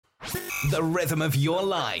The rhythm of your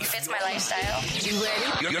life. It's my lifestyle. You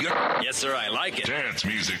ready? Yes, sir, I like it. Dance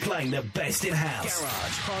music. Playing the best in house, Garage,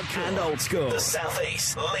 hardcore, and old school. the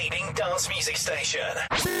Southeast leading dance music station.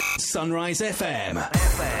 Sunrise FM.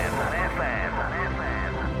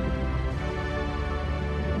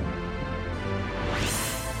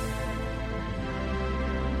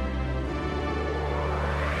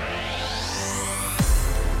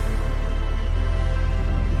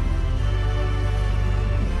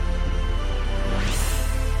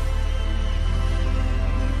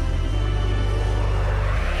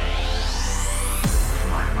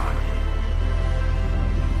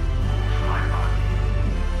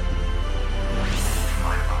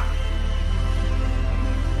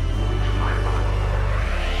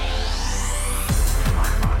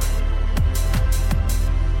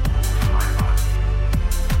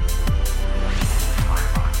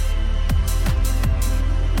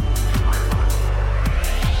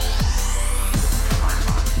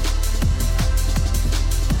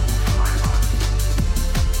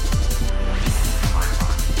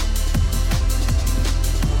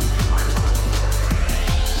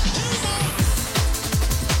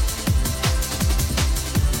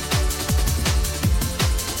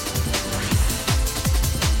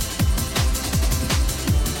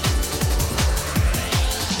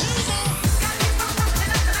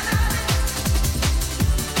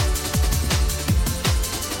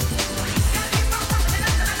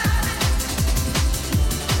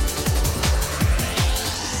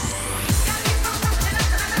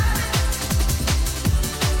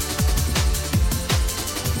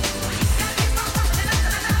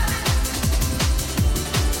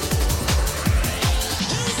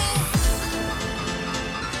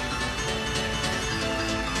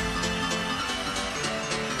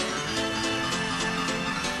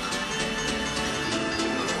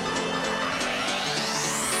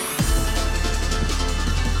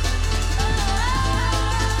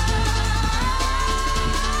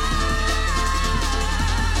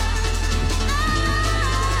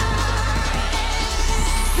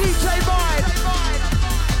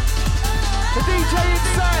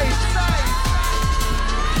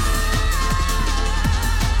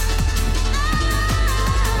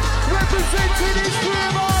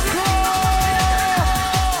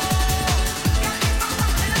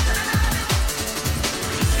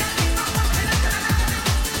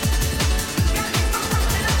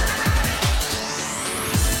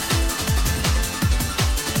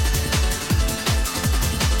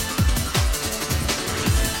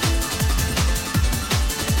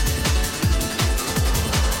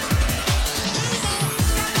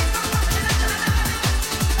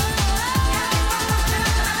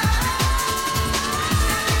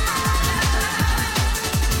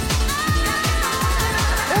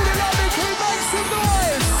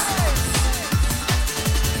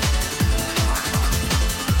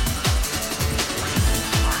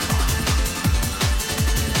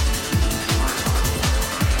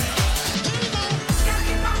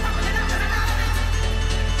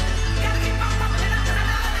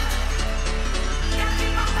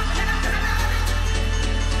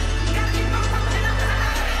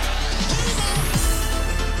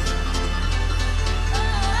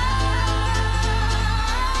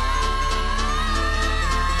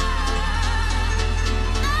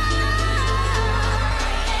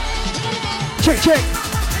 Check.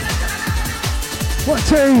 1,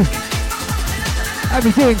 2. How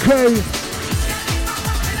we doing, crew?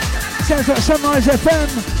 Sounds like Sunrise FM.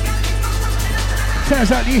 Sounds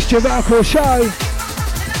like the History of Hardcore show.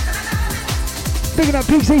 Bigging up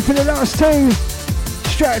P.S.I for the last 2.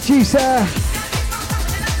 Strategy, sir.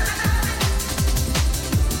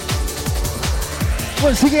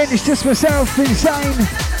 Once again, it's just myself, Insane.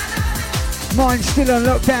 Mine's still on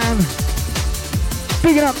lockdown.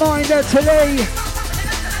 Bigging up Minder to Lee.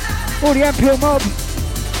 All the Ampere mob.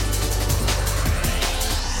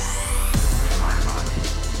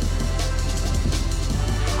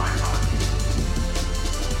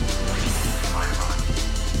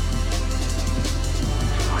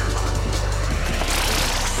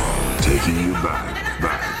 Taking you back.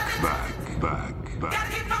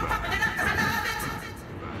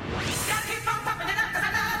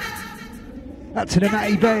 Up to the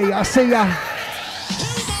Matty B, I see ya.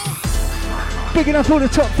 Bigging up all the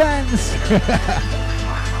top fans.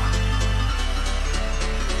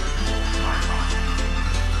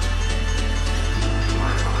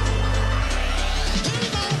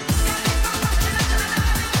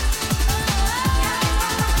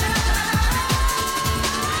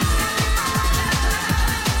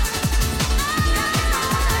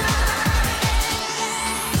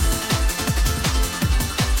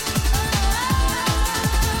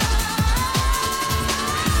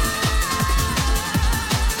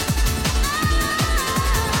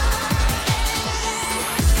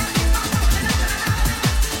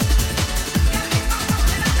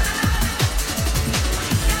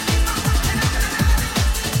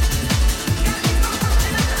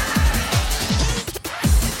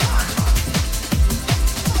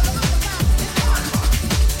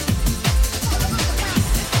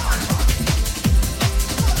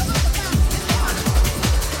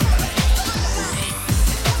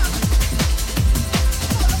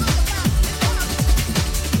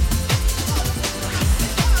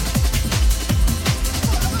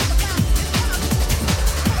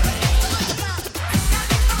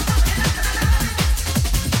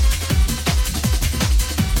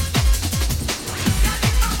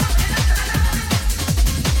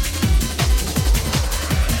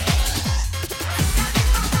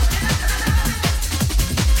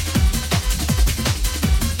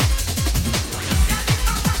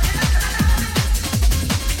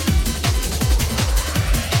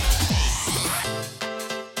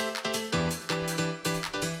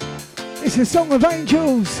 It's a Song of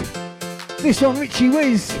Angels. This one, Richie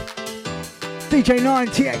Whizz. DJ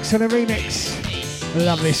 9TX on a remix.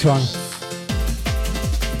 Love this one.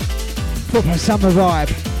 Proper summer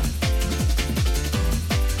vibe.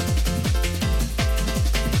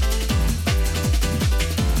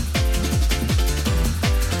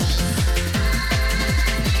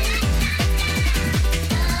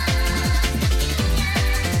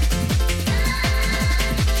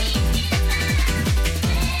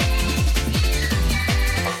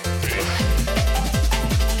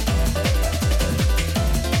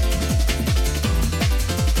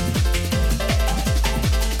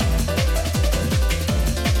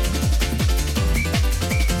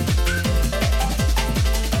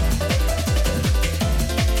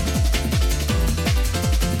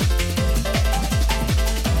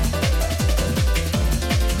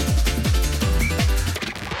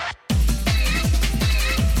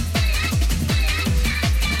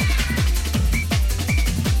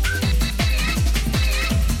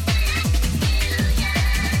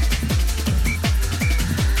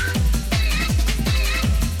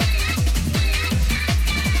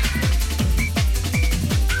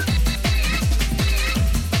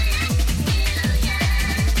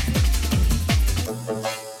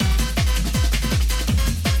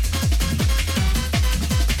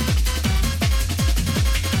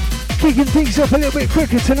 Kicking things off a little bit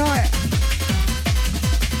quicker tonight.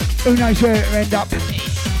 Who knows where it'll end up.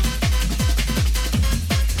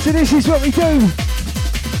 So this is what we do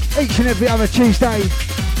each and every other Tuesday.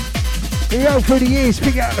 We roll through the years,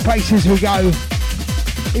 figure out the pace as we go.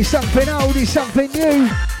 It's something old, it's something new.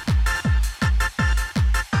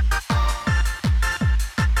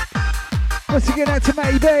 Once again out to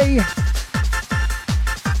Matty B.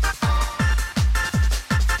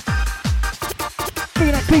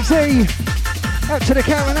 P.S.I, out to the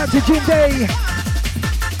Karen, out to Jim D,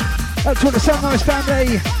 out to the Sunrise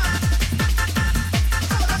family.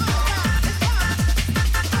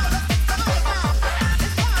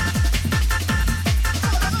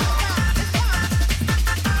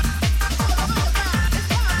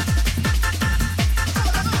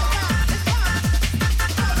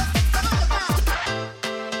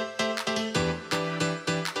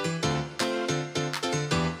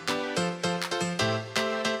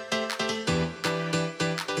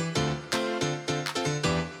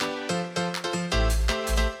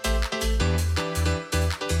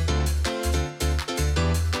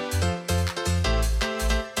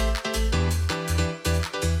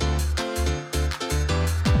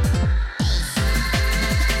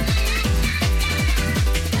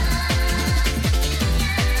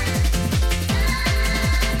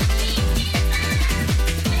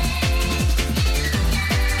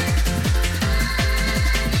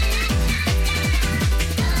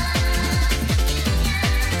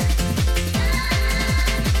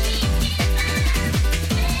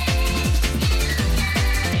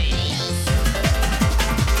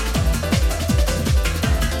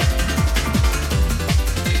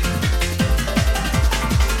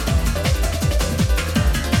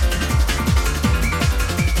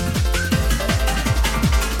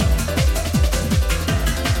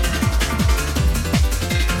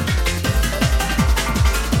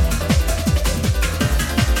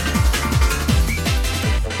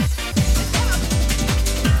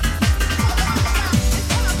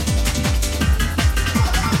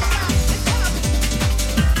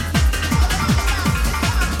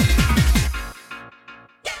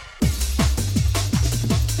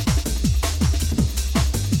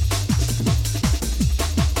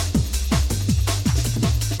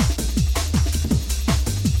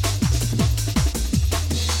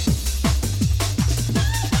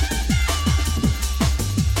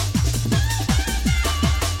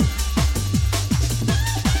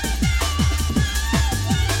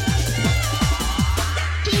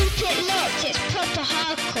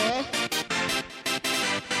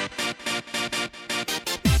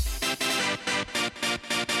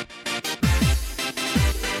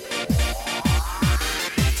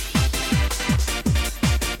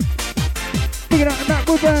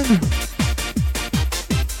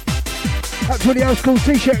 Up to the old school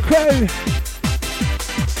t-shirt crew.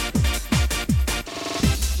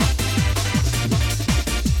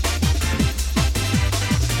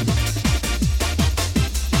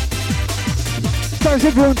 So how's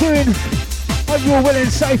everyone doing? Hope you're well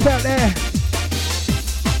and safe out there.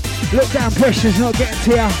 Lockdown pressure's not getting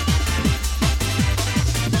to you.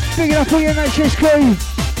 Big up all your NHS crew,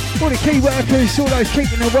 all the key workers, all those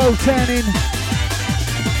keeping the world turning.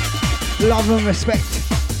 Love and respect.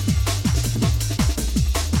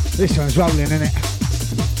 This one's rolling, isn't it?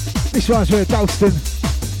 This one's with Dolphin.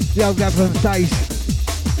 The old Gavin days.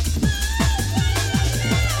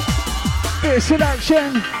 Bit of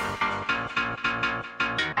Seduction.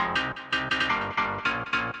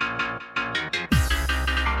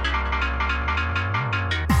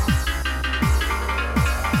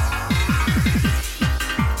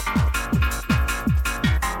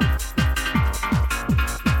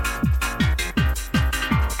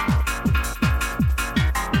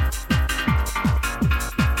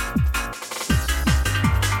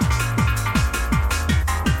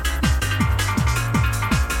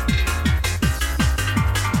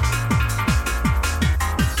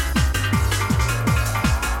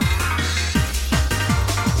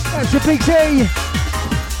 That's a big D.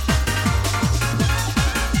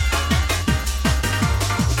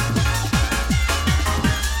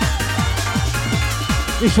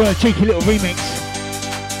 This one a cheeky little remix.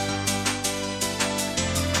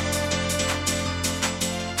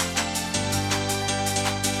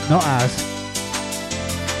 Not ours.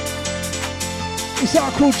 It's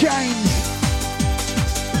Hardcore James.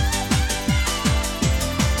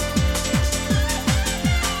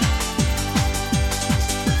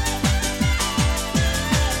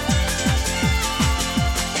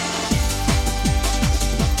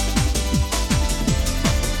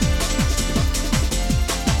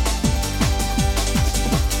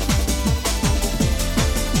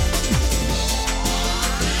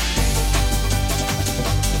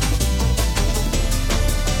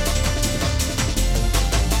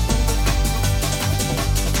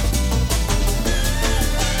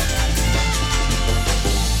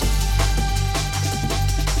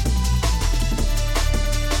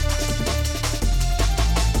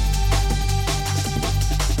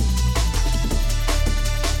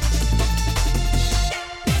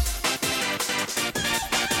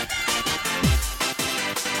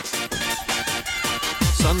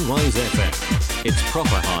 Sunrise FM. It's proper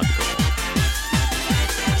hardcore.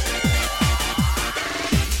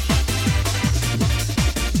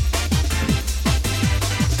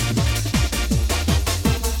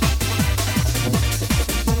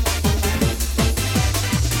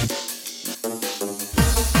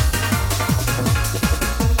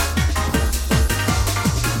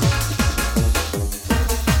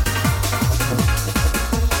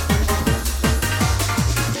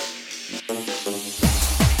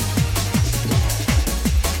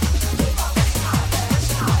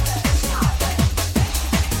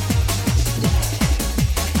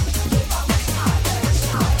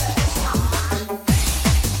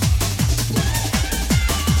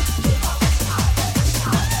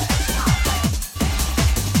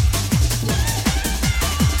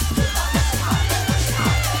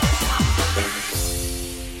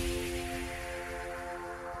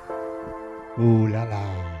 Ooh la la.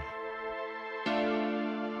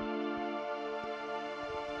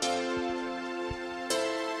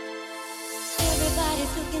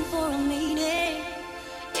 Everybody's looking for a meaning.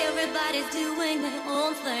 Everybody's doing their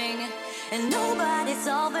own thing. And nobody's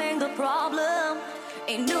solving the problem.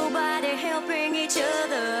 Ain't nobody helping each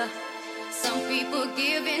other. Some people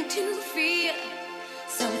give in to fear.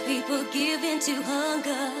 Some people give in to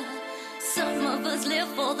hunger. Some of us live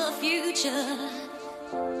for the future.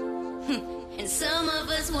 And some of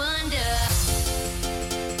us wonder.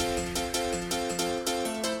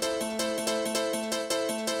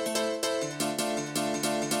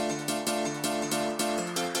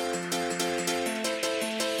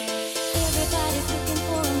 Everybody's looking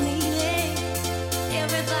for a meaning.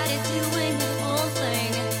 Everybody's doing their own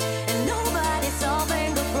thing. And nobody's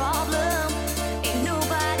solving the problem. Ain't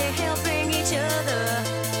nobody helping each other.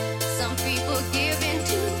 Some people give in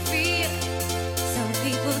to fear. Some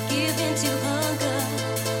people give in to hunger.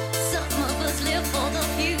 Some of us live for the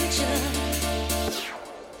future.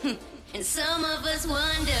 And some of us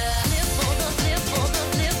wonder. Live for the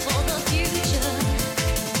future.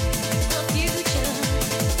 The future.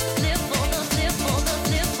 Live for the future.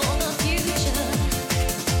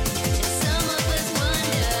 And some of us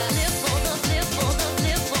wonder. Live for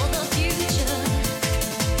the future.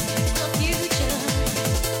 The future.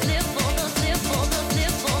 Live for the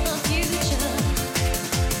future.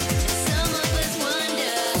 And some of us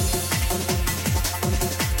wonder.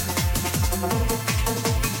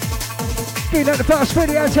 Been at the fast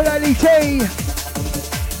video to LET.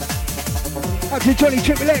 Up to Johnny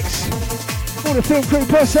Triple X. All the film crew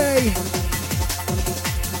P.S.I.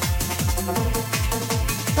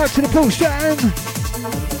 Up to the Paul Staton.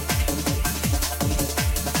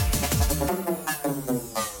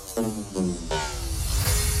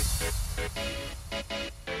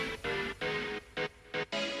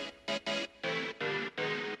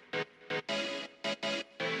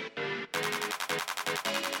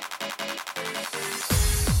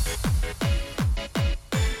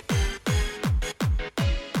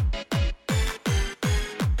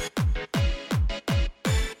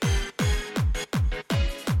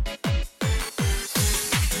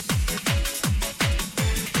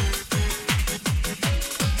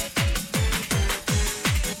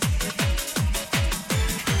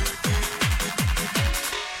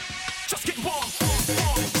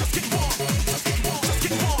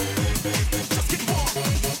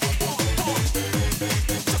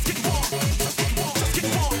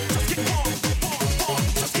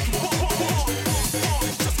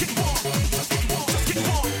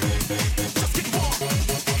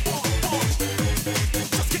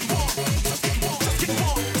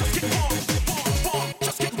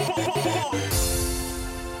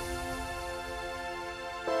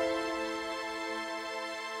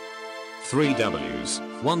 3 W's,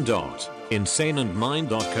 1 dot,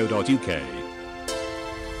 insaneandmind.co.uk.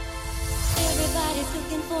 Everybody's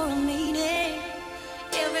looking for a meaning.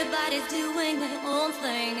 Everybody's doing their own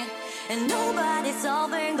thing. And nobody's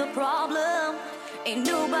solving the problem. Ain't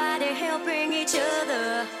nobody helping each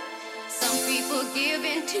other. Some people give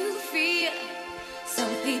in to fear.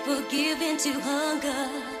 Some people give in to hunger.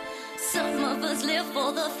 Some of us live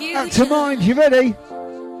for the future. Out to mind, you ready?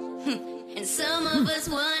 And some of us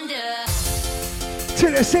wonder. To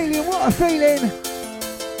the ceiling, what a feeling.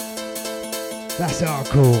 That's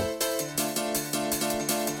hardcore.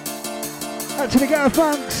 Out to the Gareth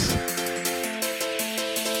Funks.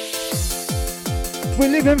 We're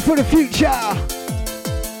living for the future.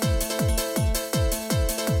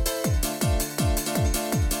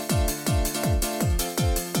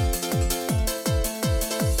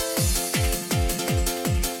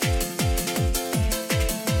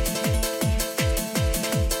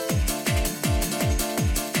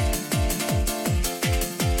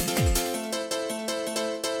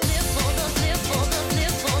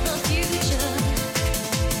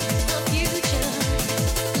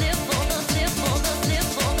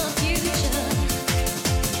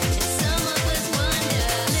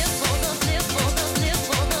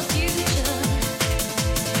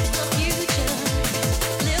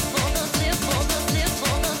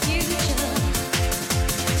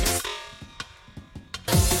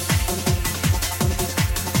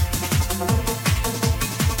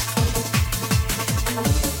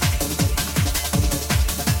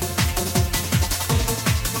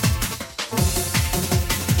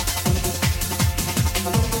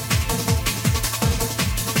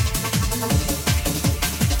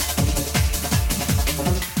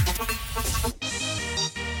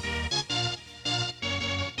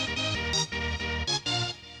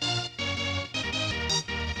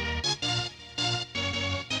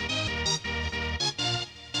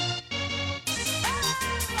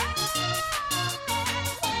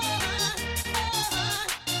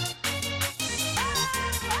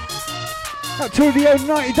 Up to the old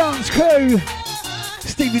 90 dance crew.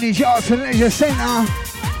 Stevenage Arts and Leisure Centre.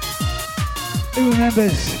 Who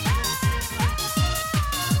remembers?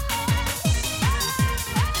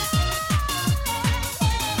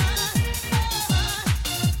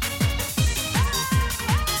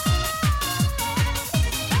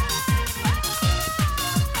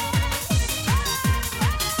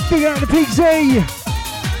 Big out to P.S.I.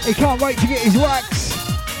 He can't wait to get his wax.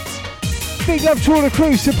 Big love to all the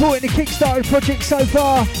crew supporting the Kickstarter project so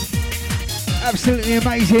far. Absolutely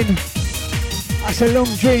amazing. That's a long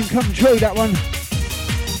dream come true, that one.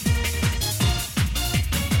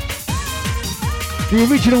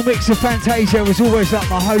 The original mix of Fantazia was always like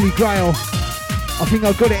my holy grail. I think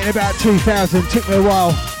I got it in about 2000, took me a while.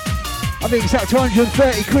 I think it's up to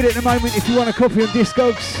 130 quid at the moment if you want a copy on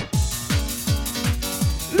Discogs.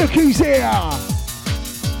 Look who's here!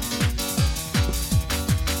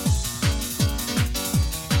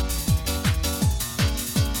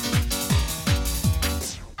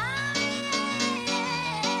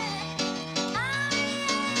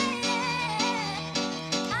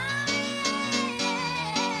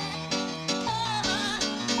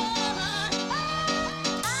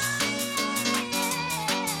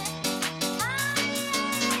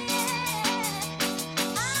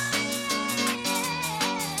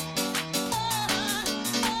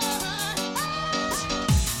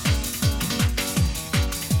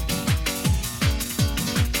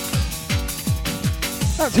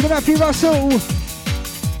 Out to the Matthew Russell.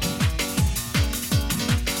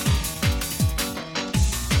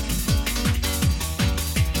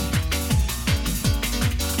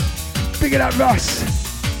 Big it up, Russ.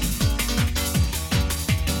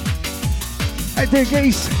 Hey, there,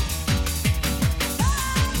 geese.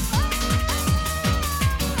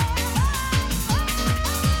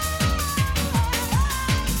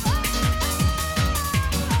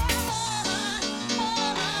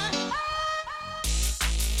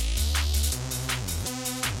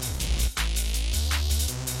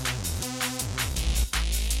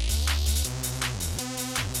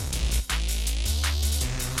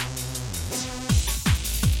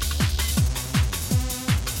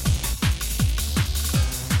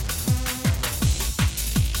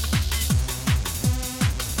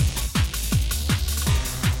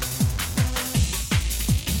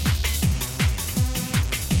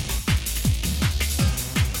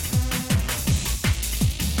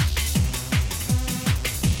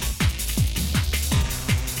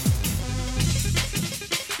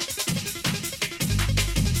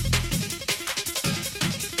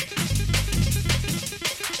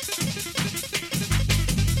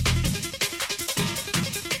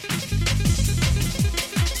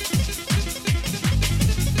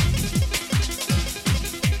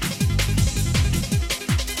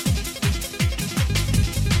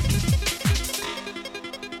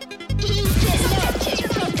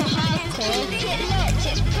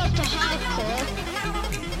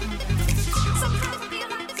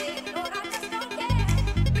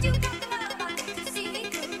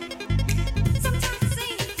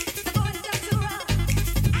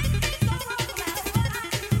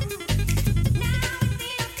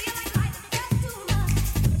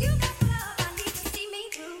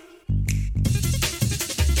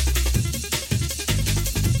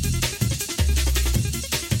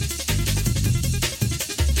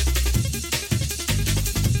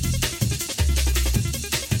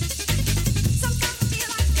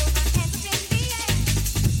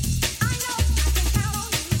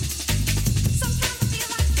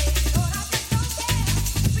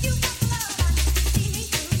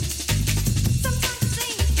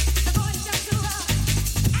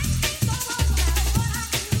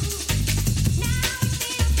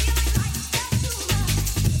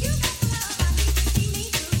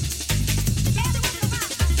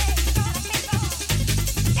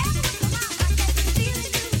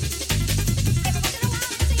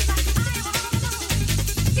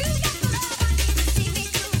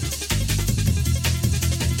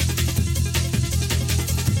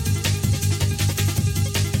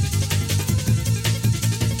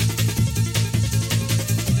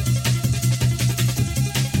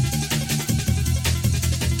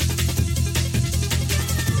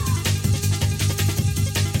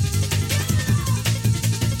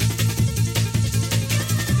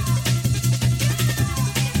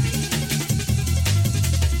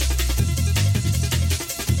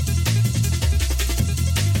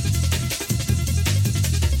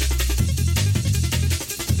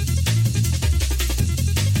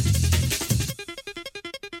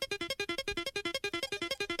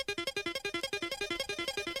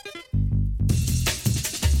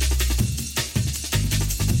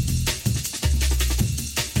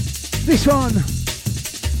 This one,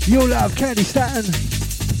 You'll Love, Candi, Staton,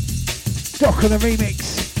 Doc on the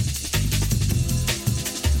remix.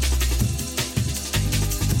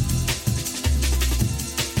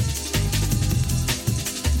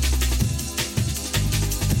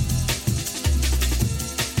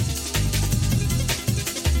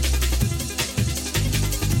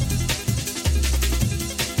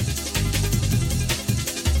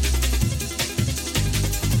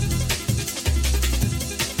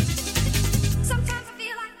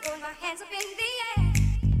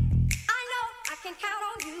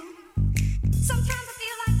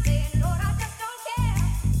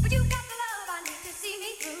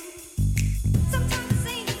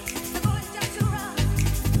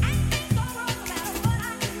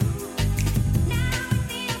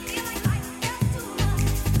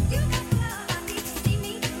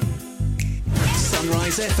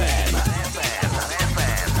 FM.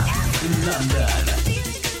 London.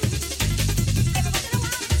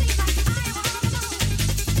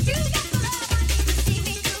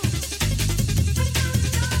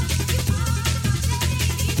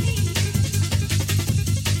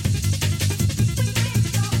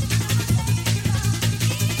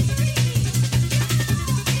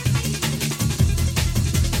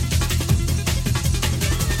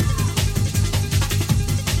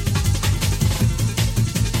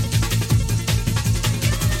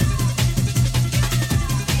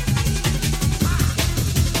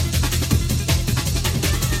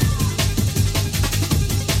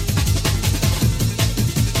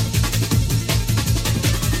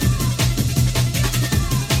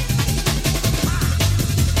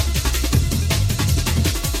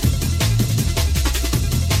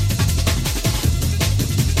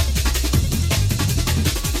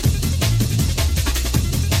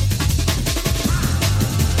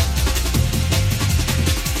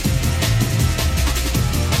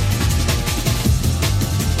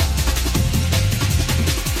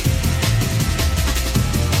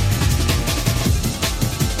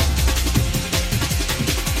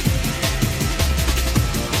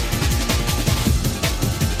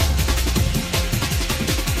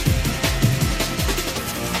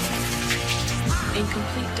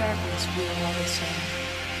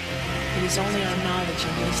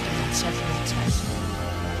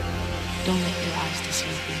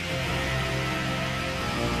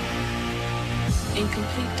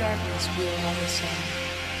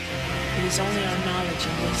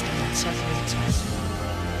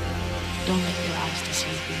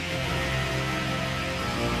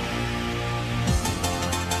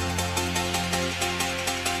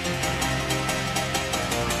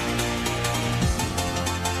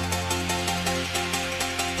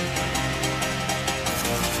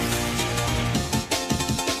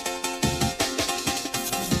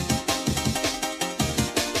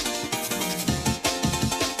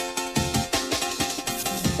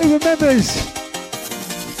 Who remembers?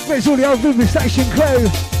 It's all the old River Station crew.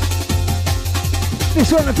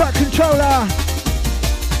 This one, the back controller.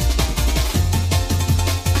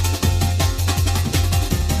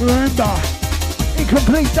 Remember, in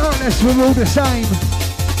complete darkness we're all the same.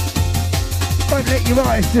 Don't let your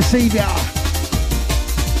eyes deceive ya.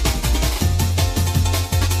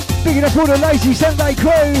 Picking up all the Lazy Sunday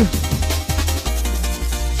crew.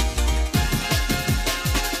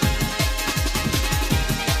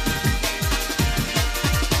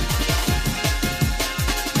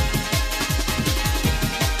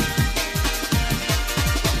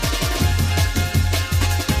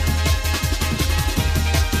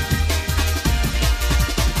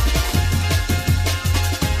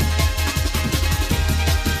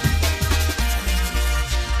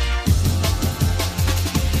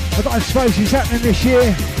 I suppose it's happening this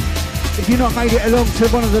year. If you've not made it along to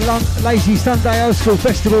one of the Lazy Sunday Old School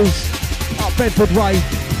festivals up Bedford Way,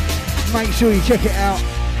 make sure you check it out.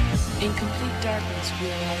 In complete darkness we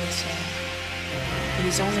are always sad. It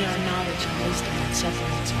is only our knowledge and wisdom that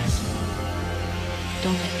separates us.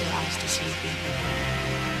 Don't let your eyes deceive you.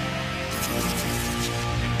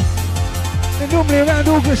 And normally around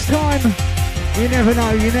August time, you never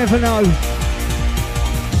know, you never know.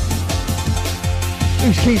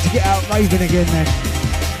 Who's keen to get out raving again then?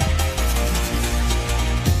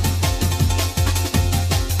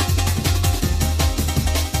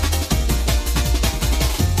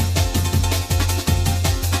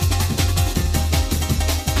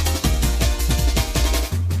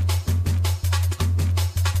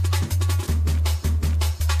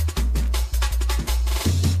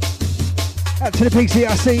 Out to the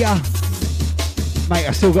P.S.I, I see ya. Mate,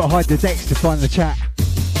 I still got to hide the decks to find the chat.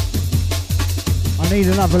 I need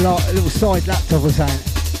another little side laptop or something.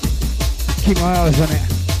 Keep my eyes on it.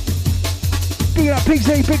 Big up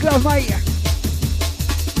Hixxy, big love mate.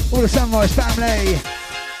 All the Sunrise family.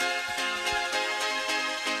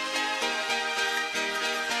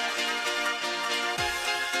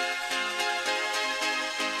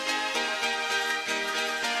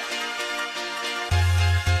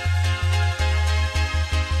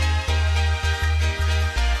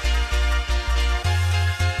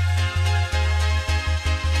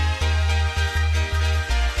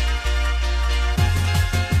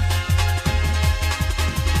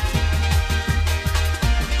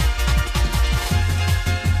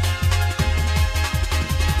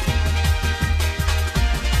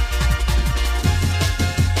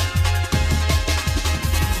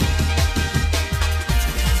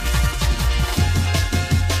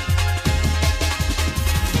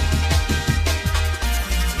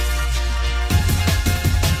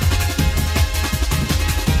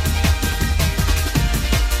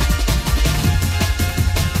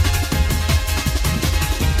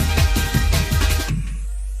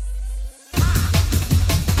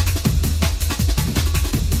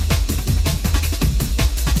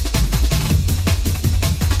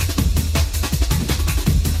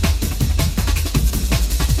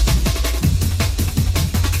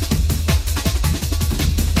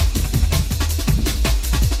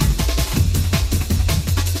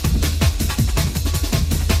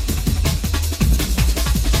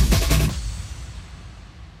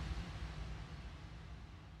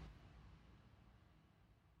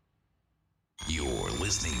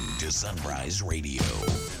 Sunrise Radio,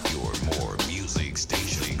 your more music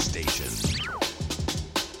station.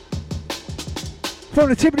 From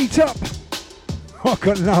the tippity top. I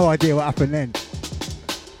got no idea what happened then.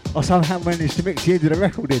 I somehow managed to mix the end of the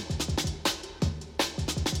record in.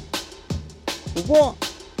 What?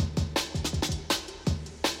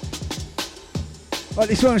 Right,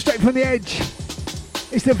 this one straight from the edge.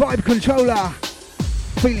 It's the Vibe Controller.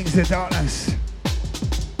 Feelings of the Darkness.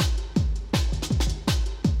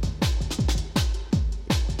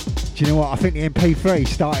 Do you know what? I think the MP3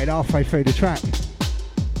 started halfway through the track.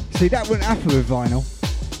 See, that wouldn't happen with vinyl.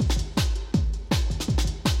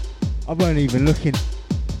 I weren't even looking.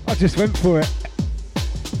 I just went for it.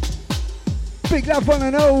 Big love, one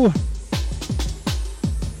and all.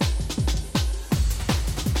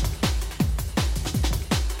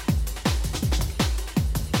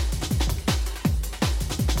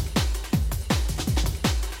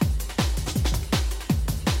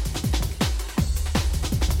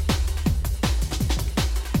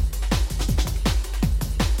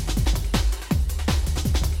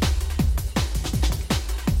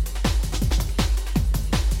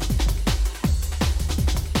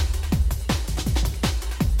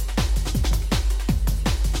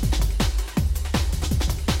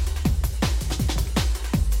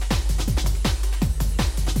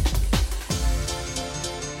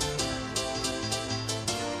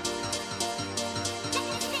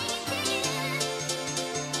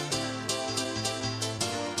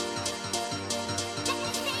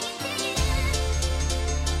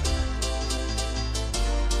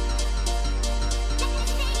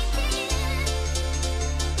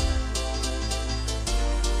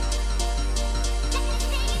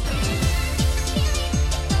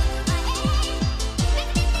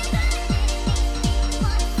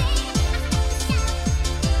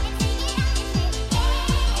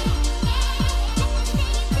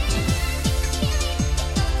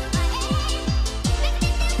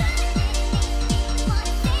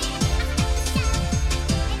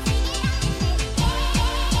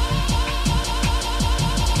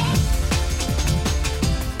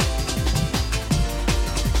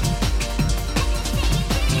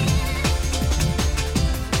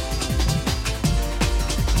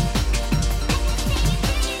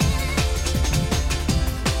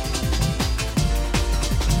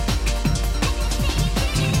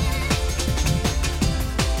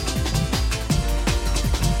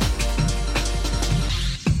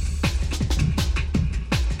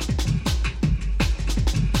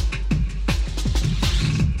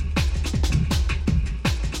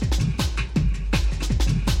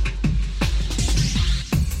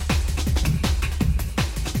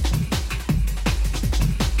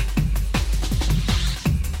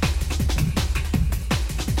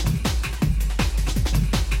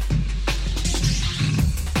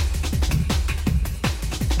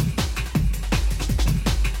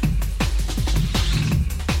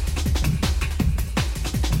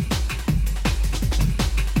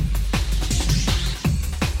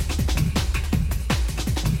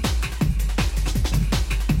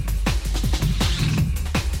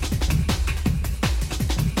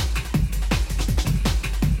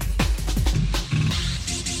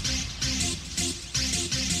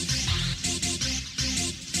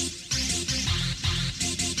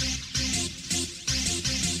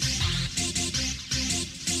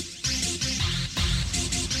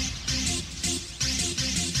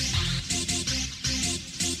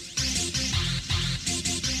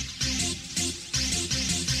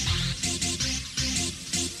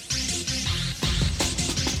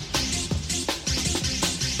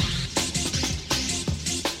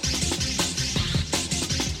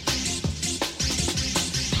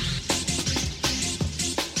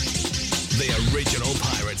 The original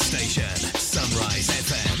pirate station, Sunrise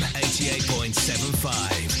FM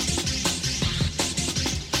 88.75.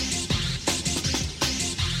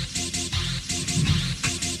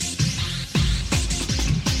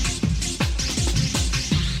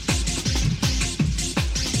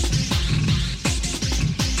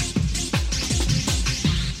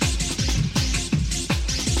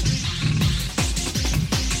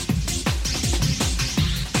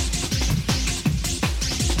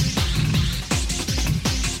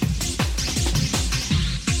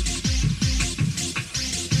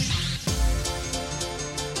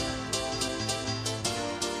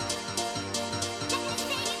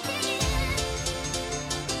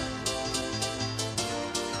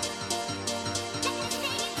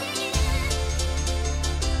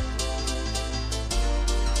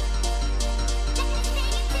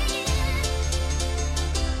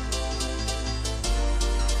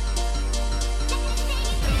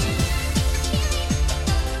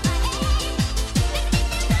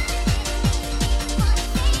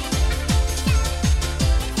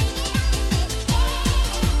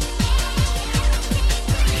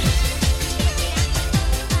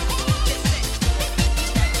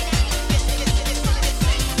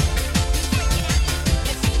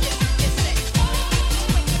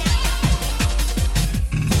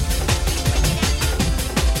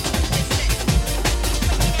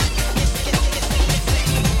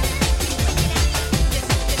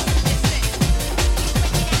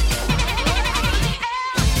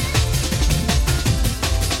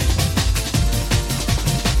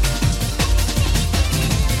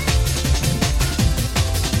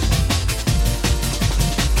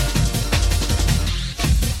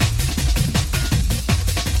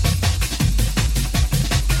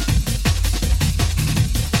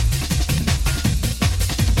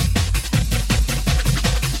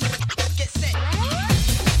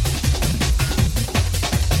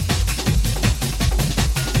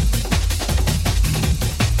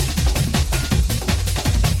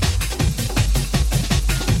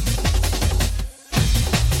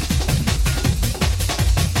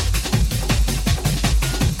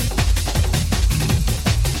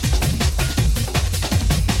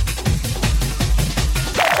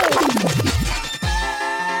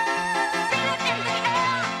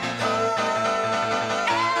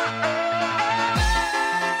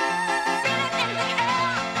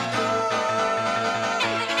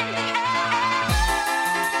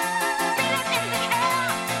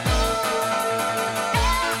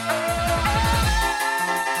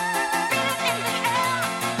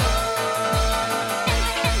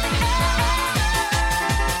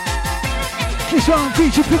 This one,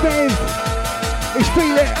 Future Primitive. It's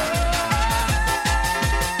Feel It.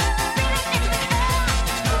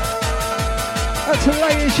 Out to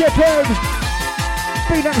Leighton Shepherd.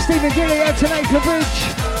 Beat up Stephen Gilly. Out to Nathan Bridge.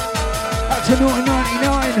 Out to Norton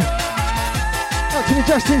 99. Out to the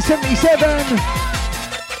Justin 77.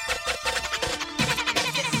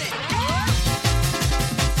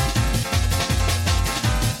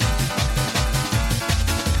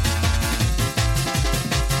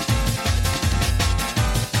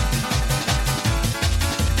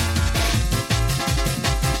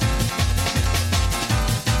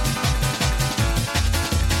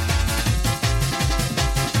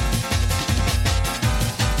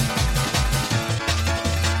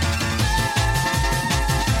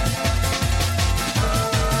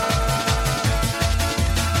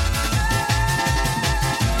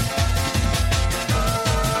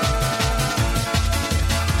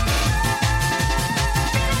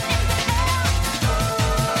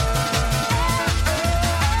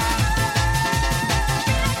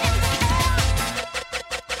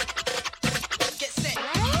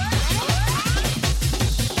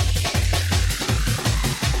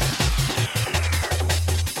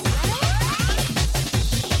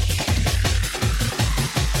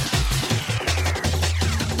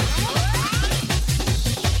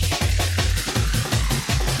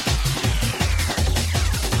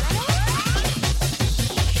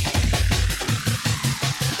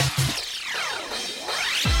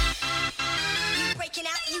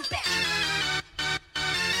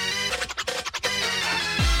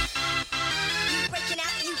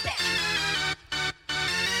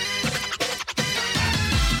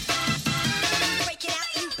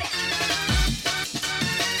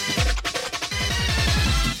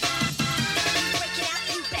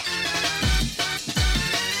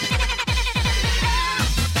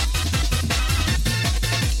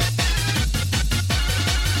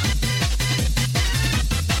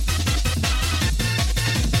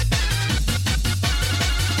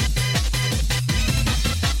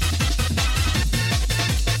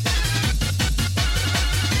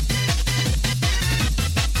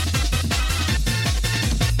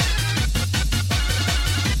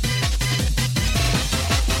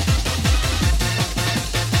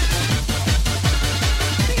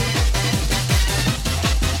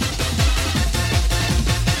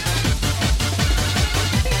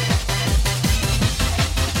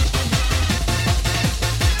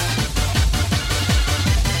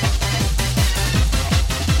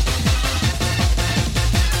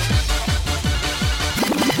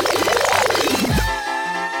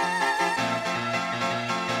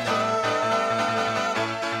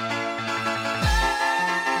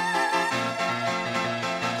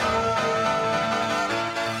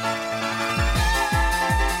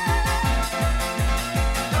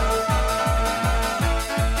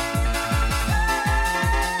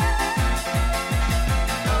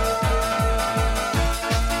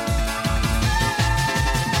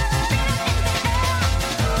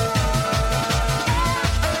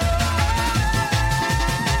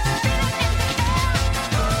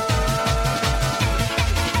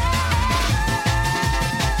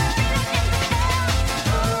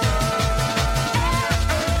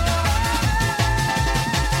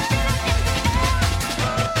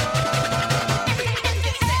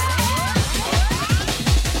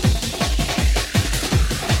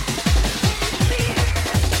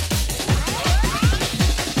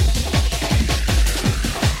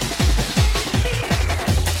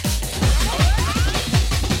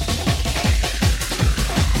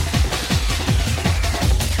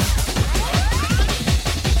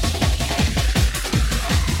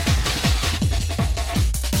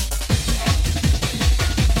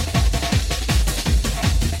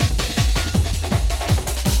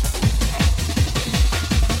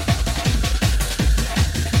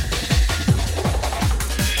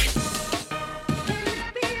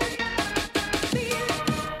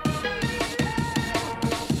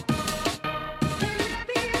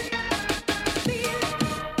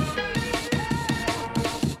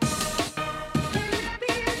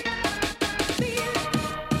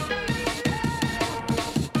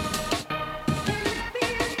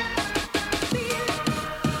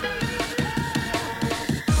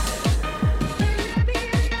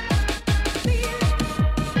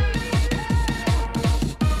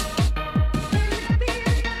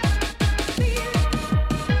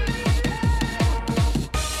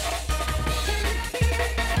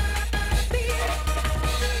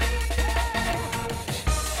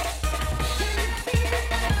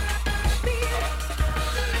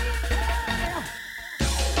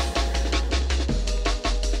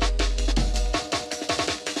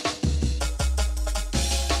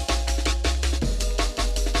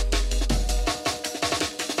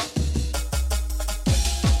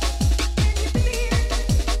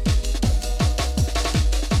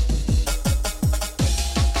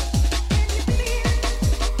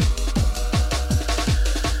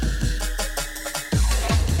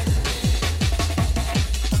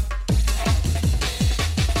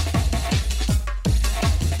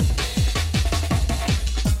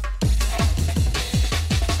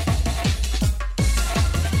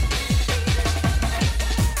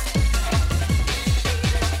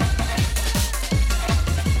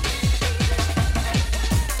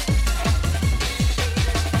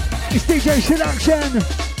 DJ Seduction.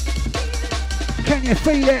 Can you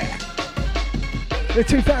feel it? The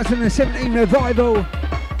 2017 revival.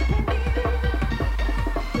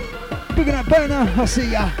 Bigging up Burner, I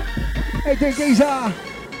see ya. Hey, Dig Geezer.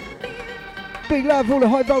 Big love, all the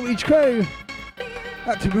high voltage crew.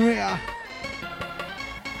 Up to Maria.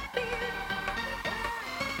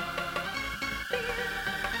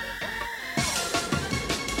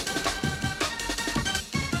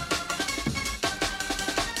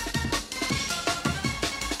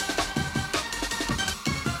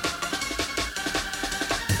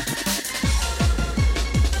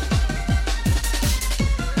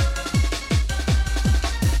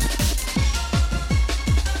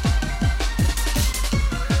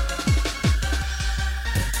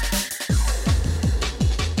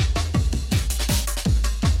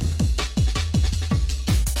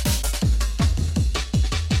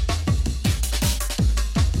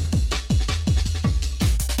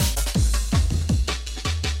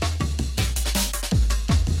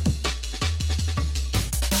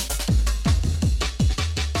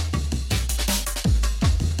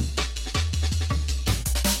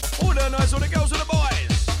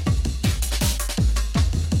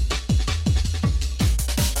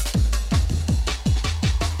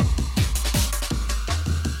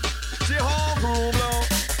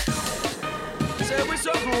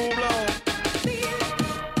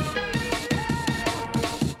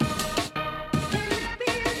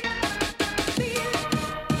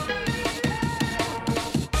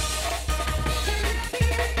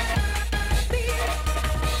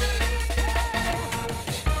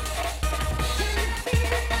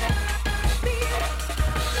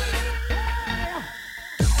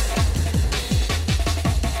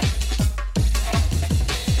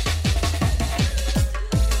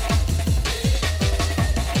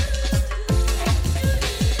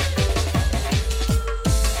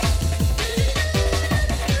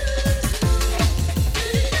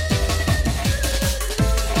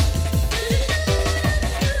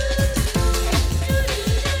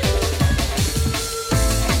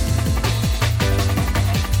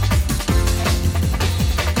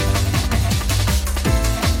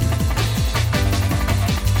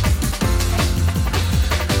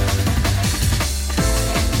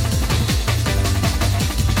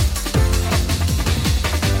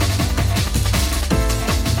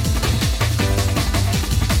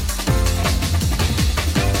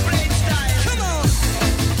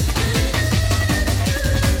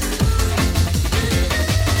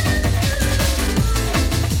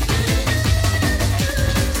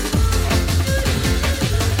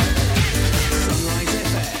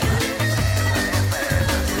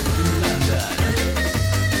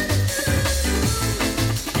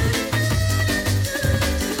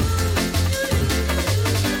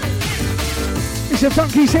 It's a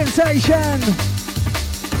funky sensation.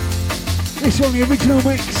 This one, the original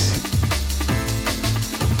mix.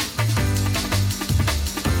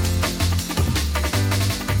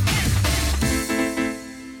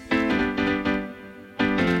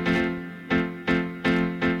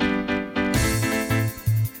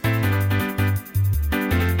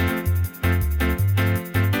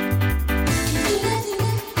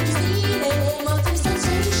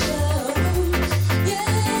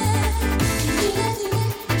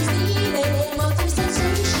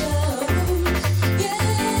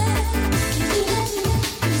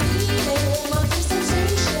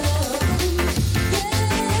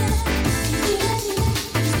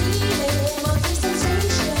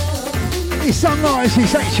 Sunrise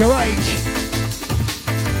is HOH.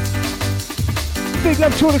 Big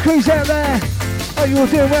love to all the crews out there. Hope you're all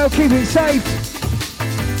doing well, keeping safe.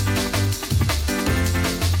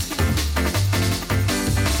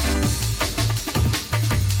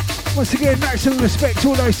 Once again, maximum respect to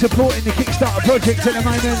all those supporting the Kickstarter project at the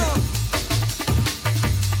moment.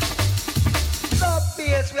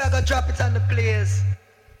 We are gonna drop it on the players.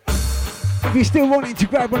 If you're still wanting to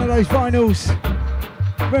grab one of those vinyls,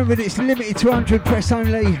 remember that it's limited to 100 press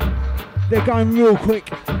only. They're going real quick.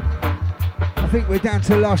 I think we're down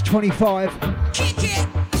to the last 25.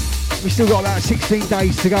 We've still got about 16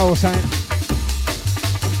 days to go or something.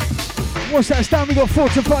 Once that's done, we've got 4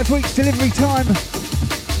 to 5 weeks delivery time.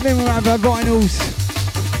 Then we'll have our vinyls.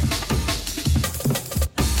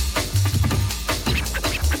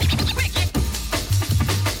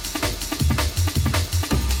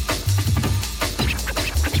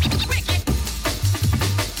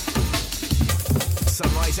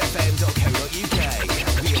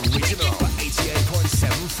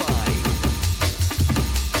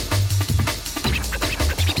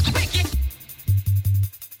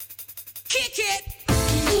 Kick it!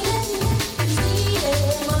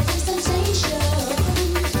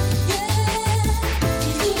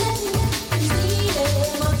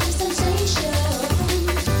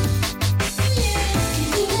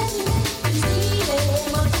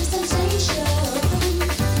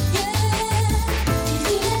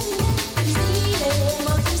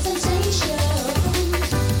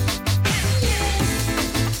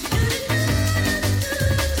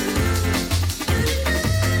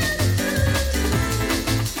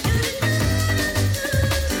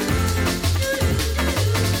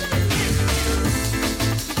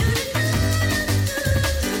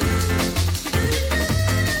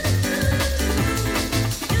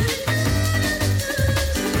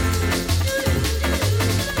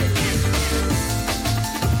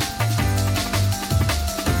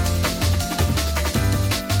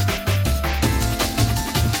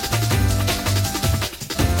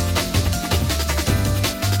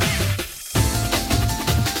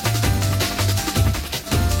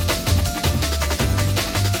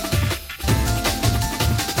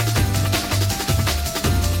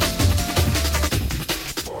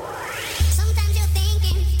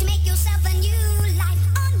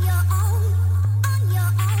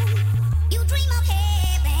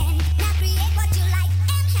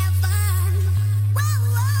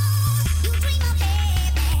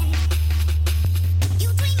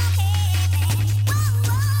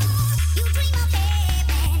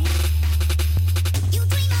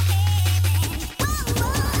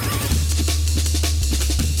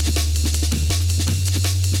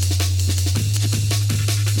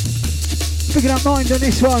 Picking up Mind on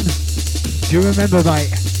this one. Do you remember, mate?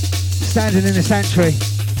 Standing in the sanctuary.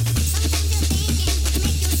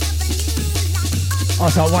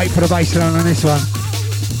 I can't wait for the bass line on this one.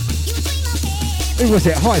 Who was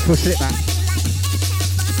it? Hype or Slipback?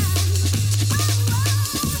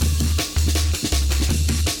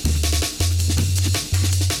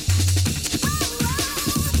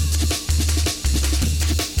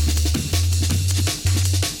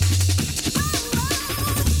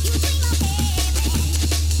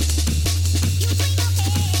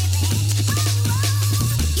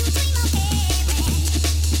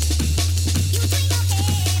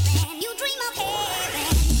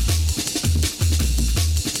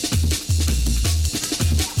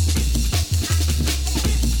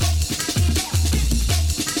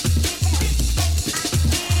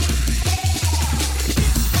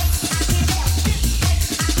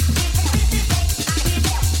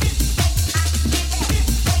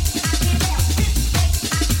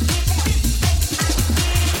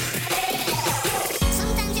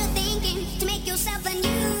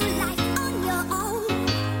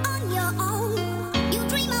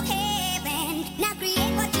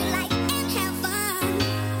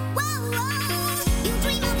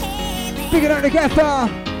 Big it out to Gaffer.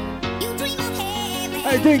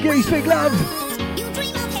 How you doing, Geese? Big love.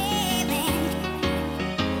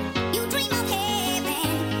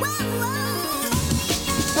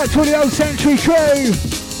 That's for the old Sanctuary crew.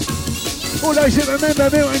 All those that remember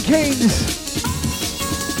Milton Keynes.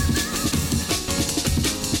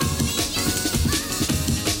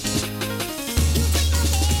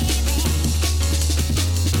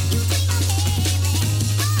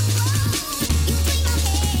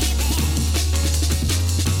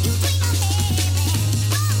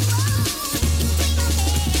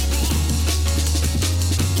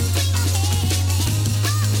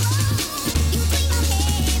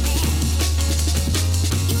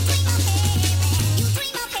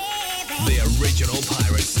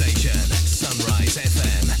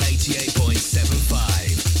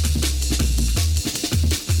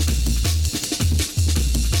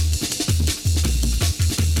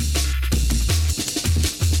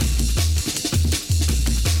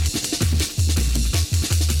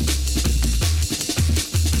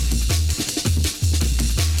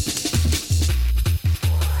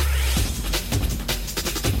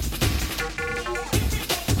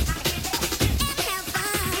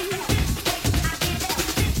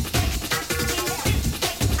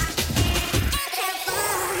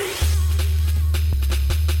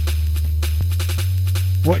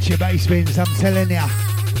 Watch your bass bins, I'm telling ya.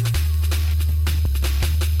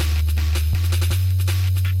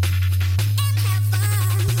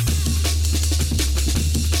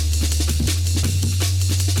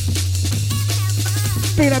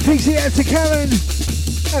 Being a PC out to Karen,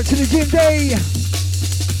 out to the Jim D.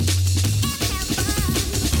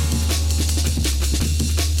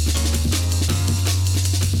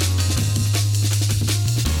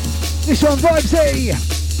 This one, Vibesy.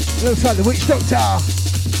 Looks like the Wishdokta.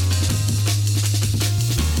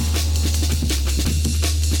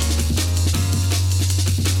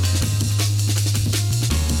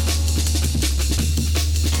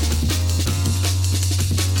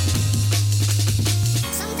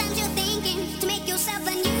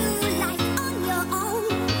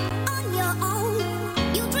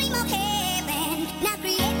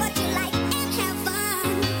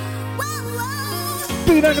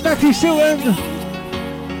 Down to Matthew Silton.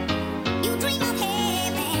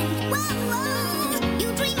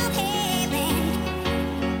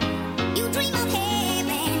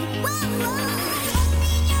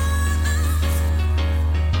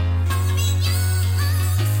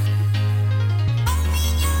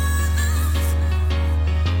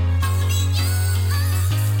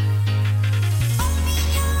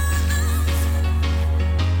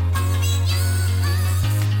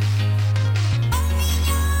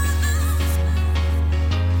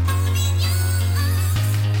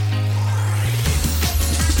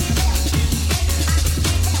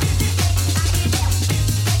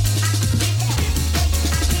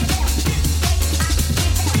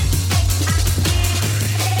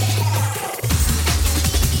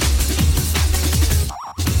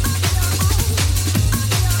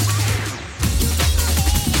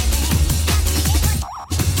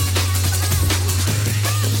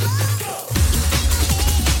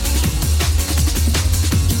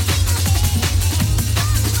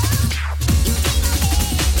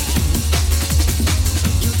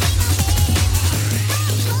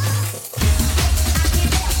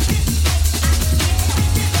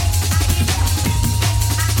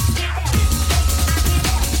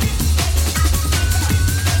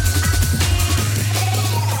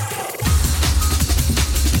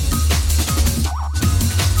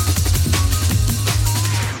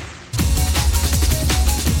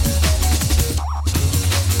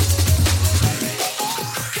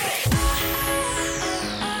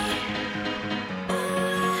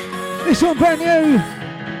 This one brand new,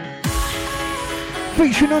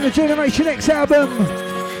 featuring on the Generation X album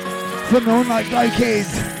from the One Like Glow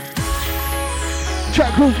Kids.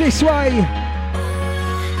 Track called This Way,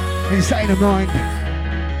 Insane of Mind.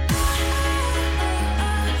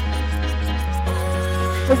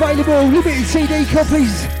 Available limited CD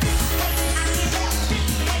copies,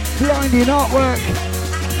 blinding artwork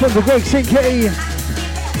from the Greg Sinkety.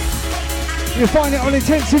 You'll find it on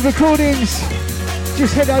Intensive Recordings.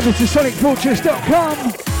 Just head over to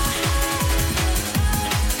sonicfortress.com.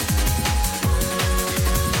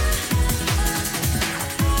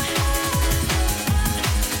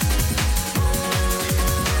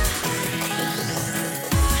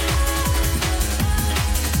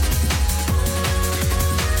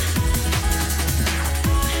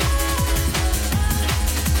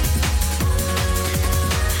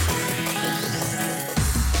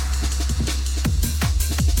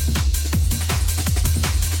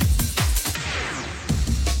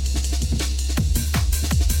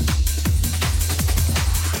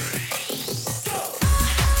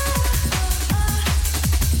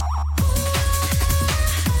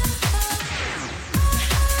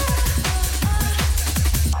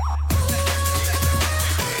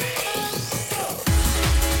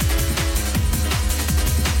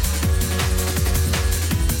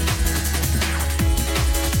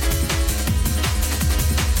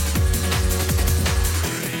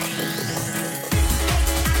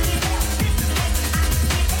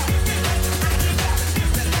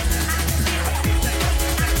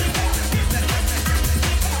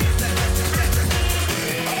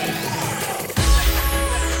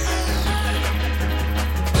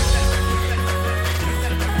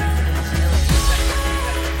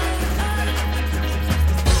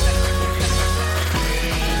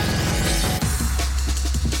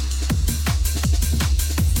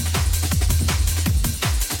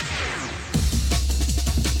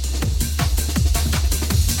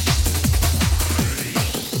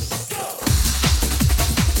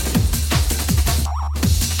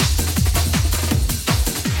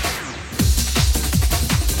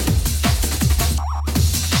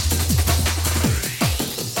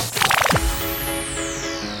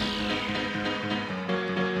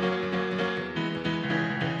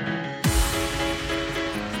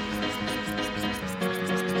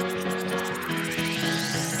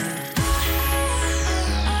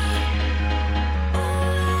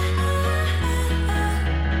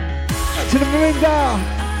 To the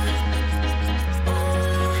Marinda.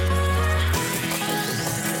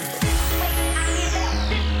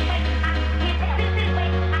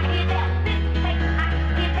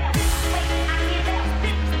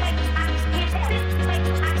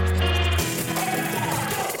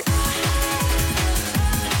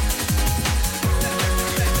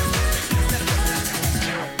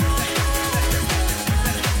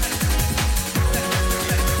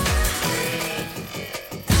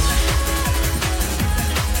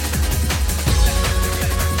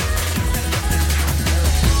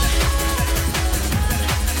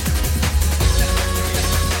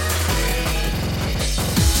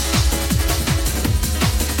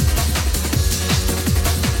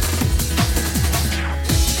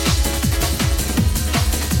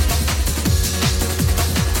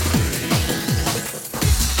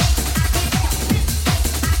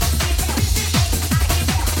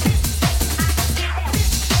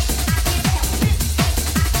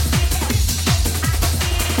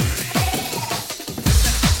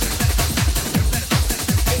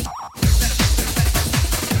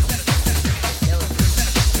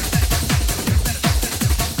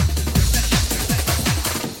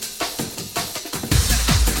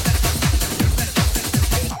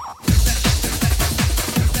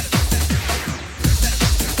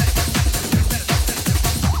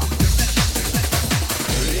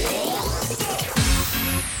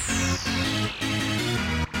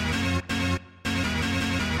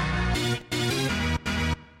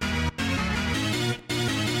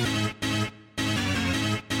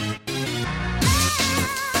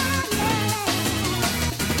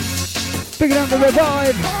 Picking up the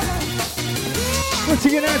Revive. Once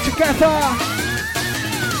again out to Gaffer.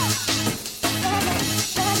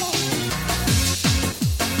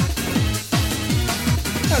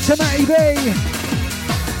 Out to Matty B.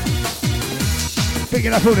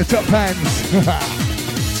 Picking up all the top pans.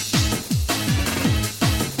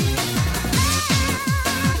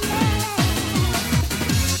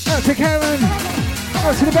 Out to Karen.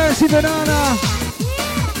 Out to the Bouncy Banana.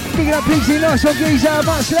 Picking up PG Nice on Geezer.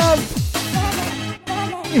 Much love.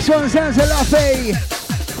 This one sounds a Luffy.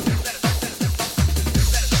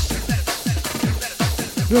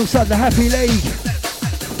 Alongside the Happy League.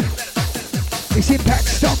 It's Impact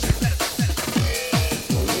Stomp.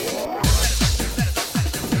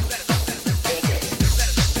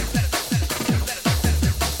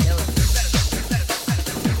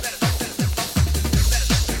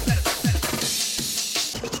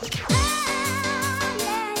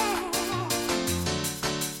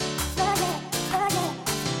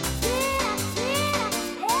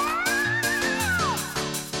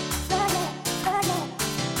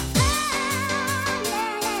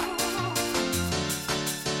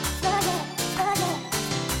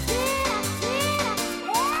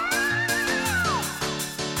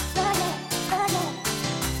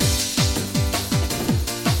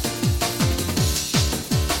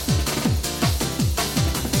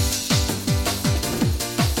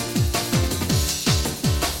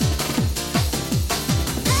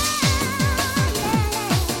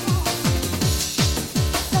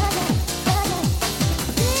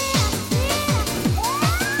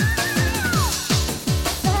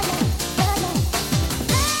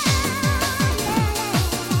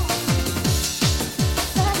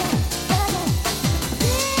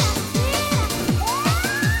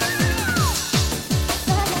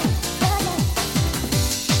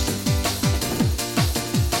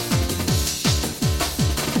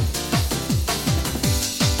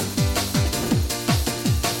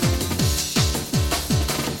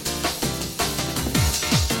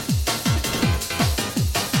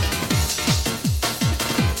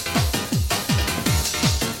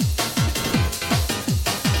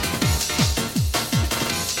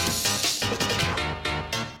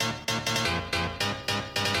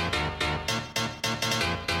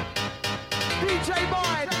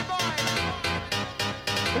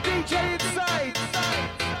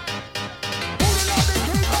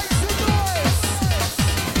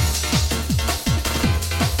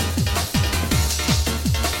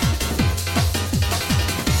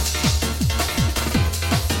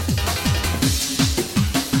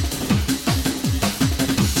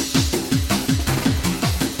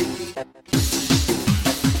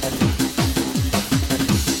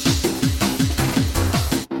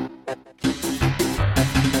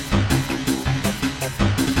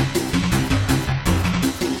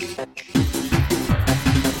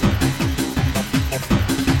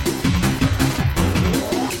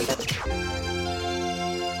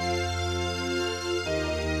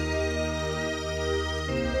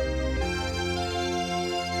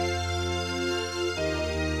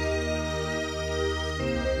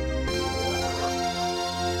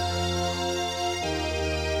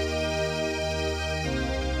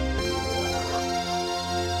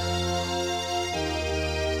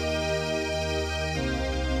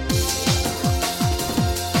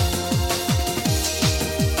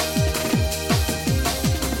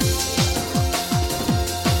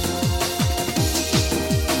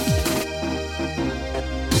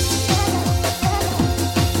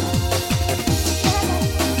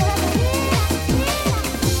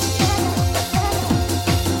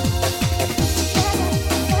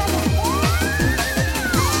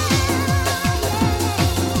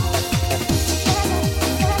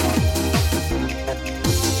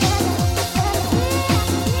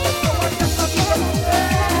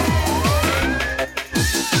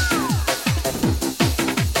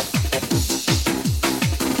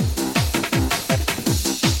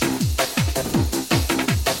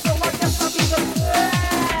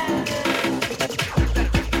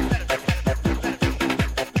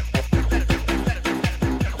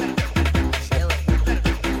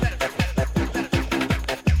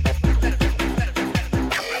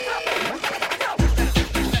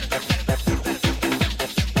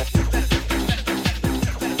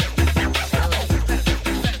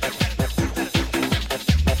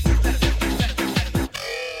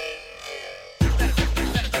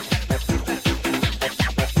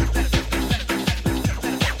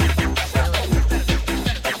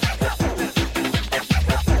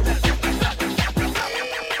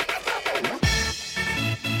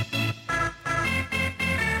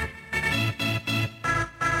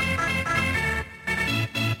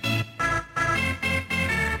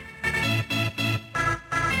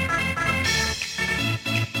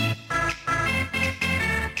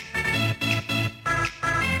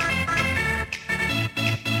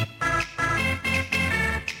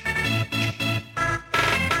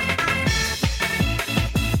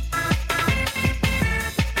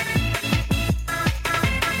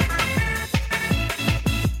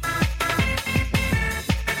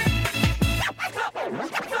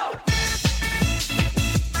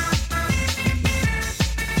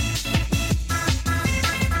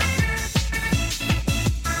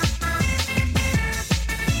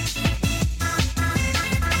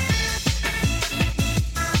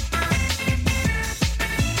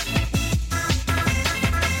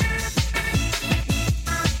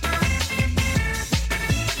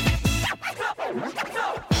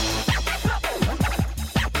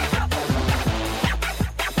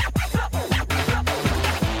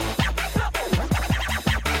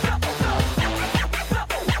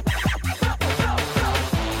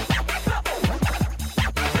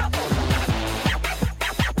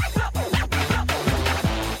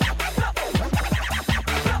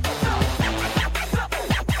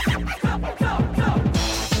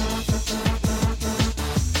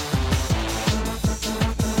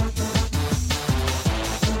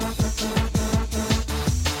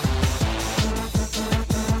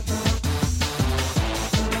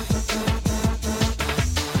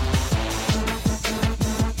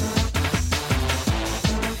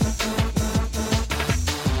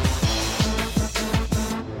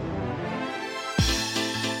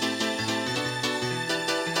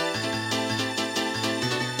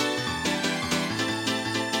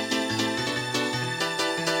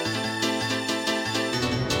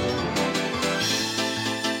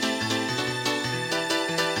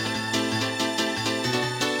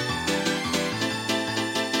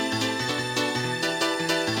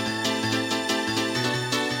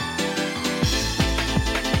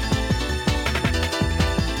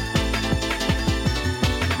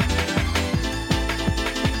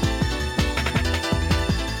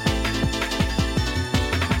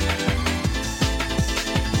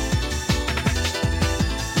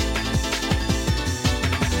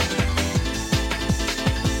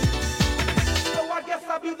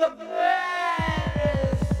 the baddest.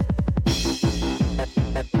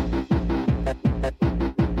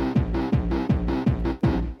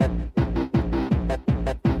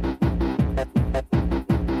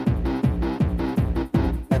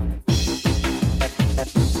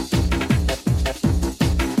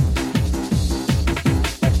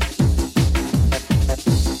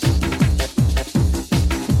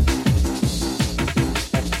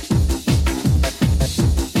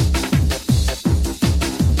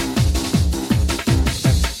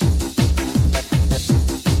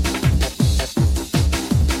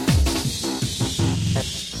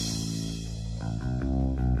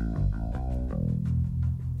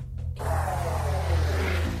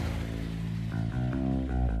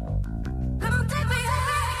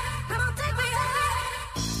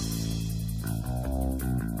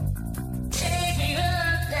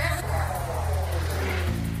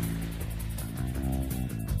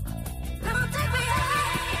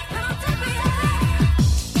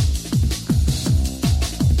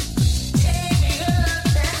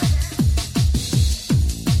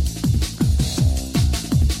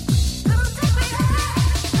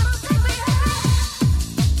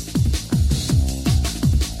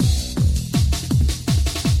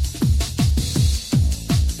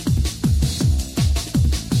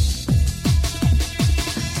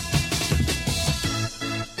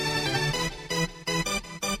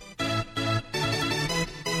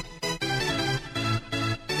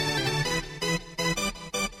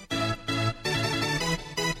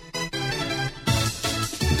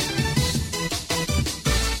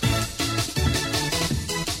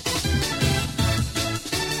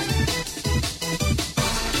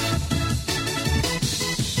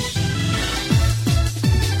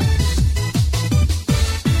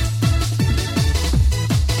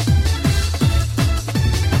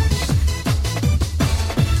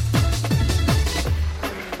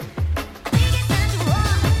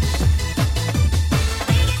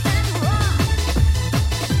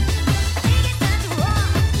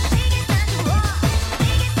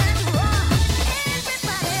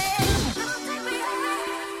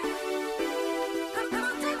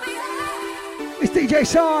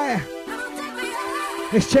 P.S.I.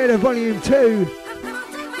 It's Cheddar Volume 2.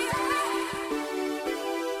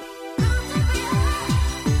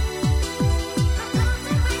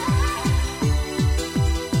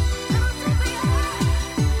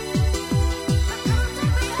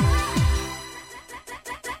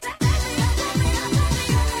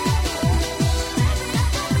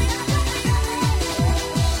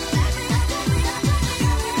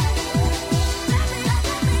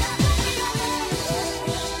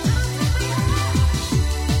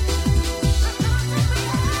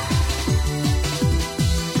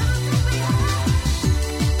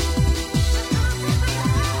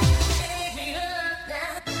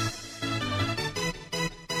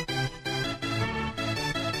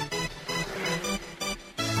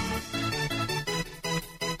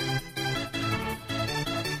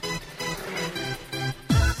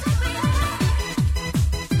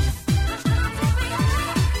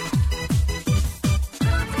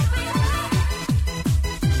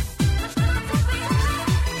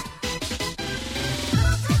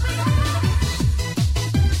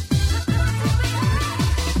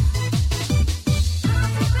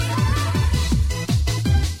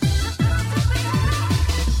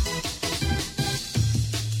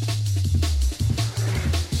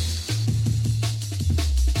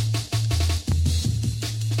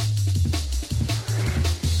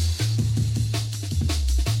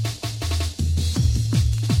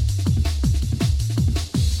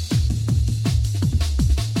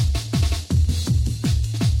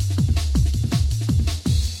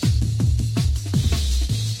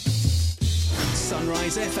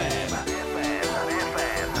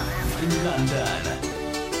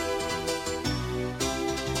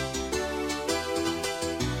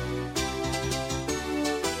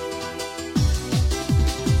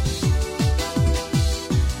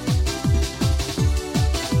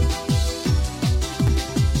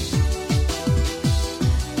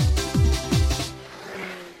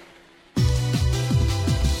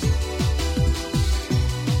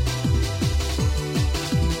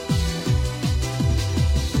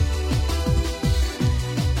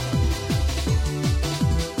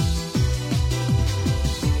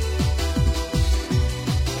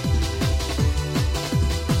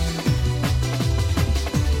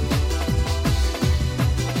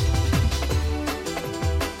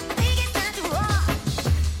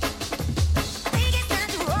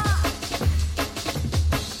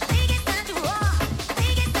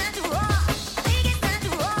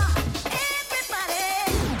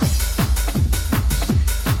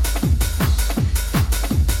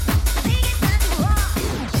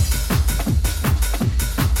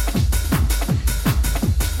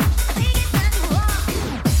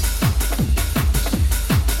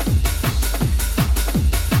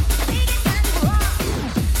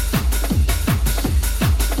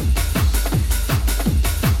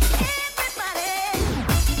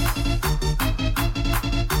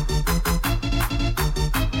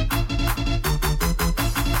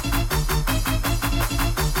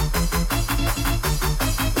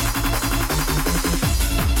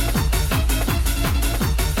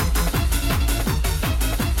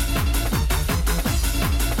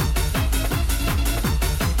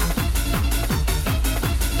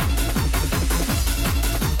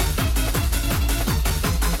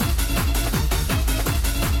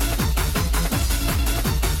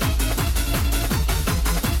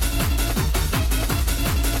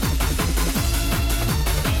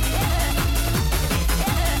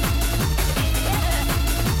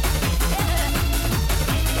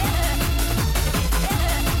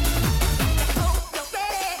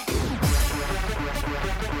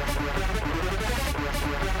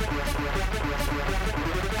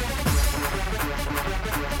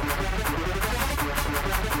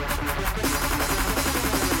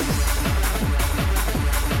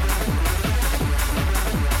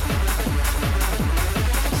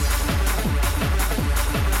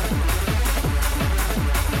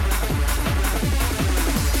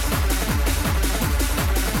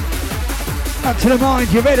 Out to the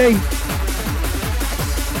mind, you ready?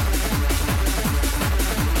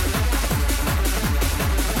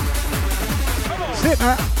 Slip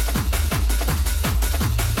that.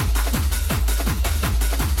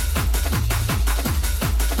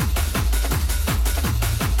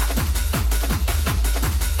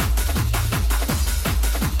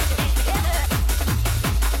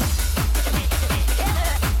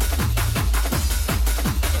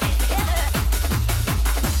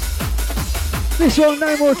 This one,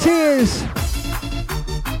 No More Tears.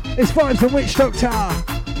 It's vibes from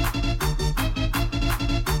Wishdokta.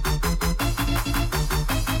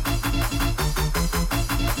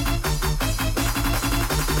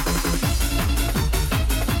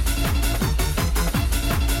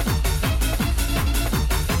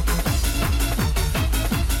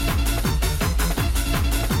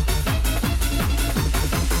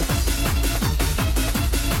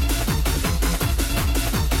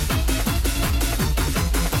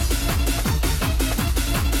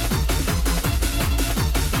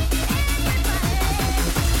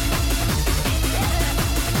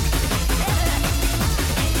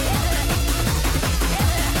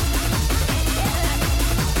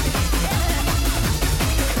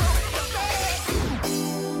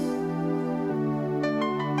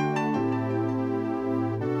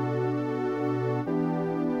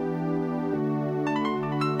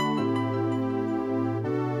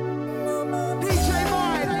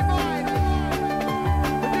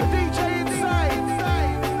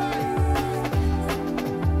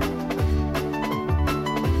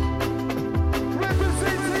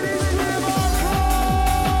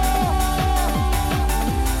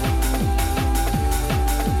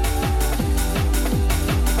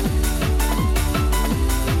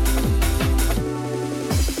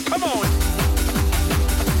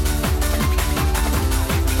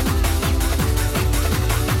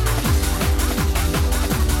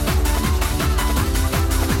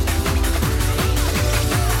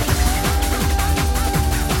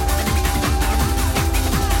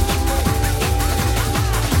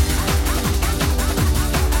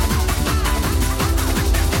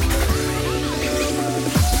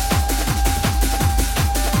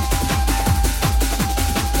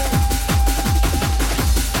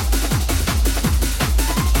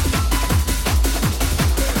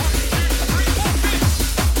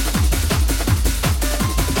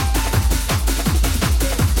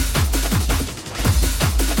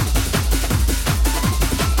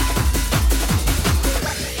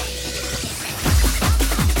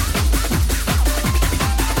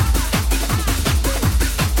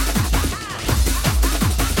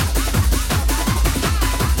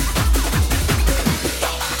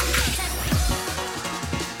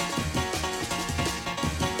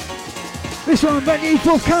 This one, brand new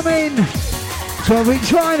forthcoming.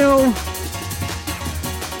 12-inch vinyl.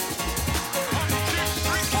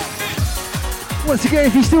 Once again,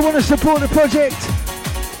 if you still want to support the project,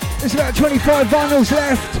 there's about 25 vinyls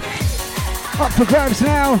left. Up for grabs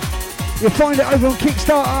now. You'll find it over on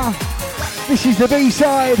Kickstarter. This is the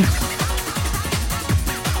B-side.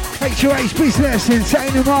 HOH Business in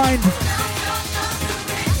Staton in mind.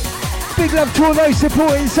 Big love to all those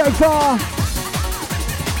supporting so far.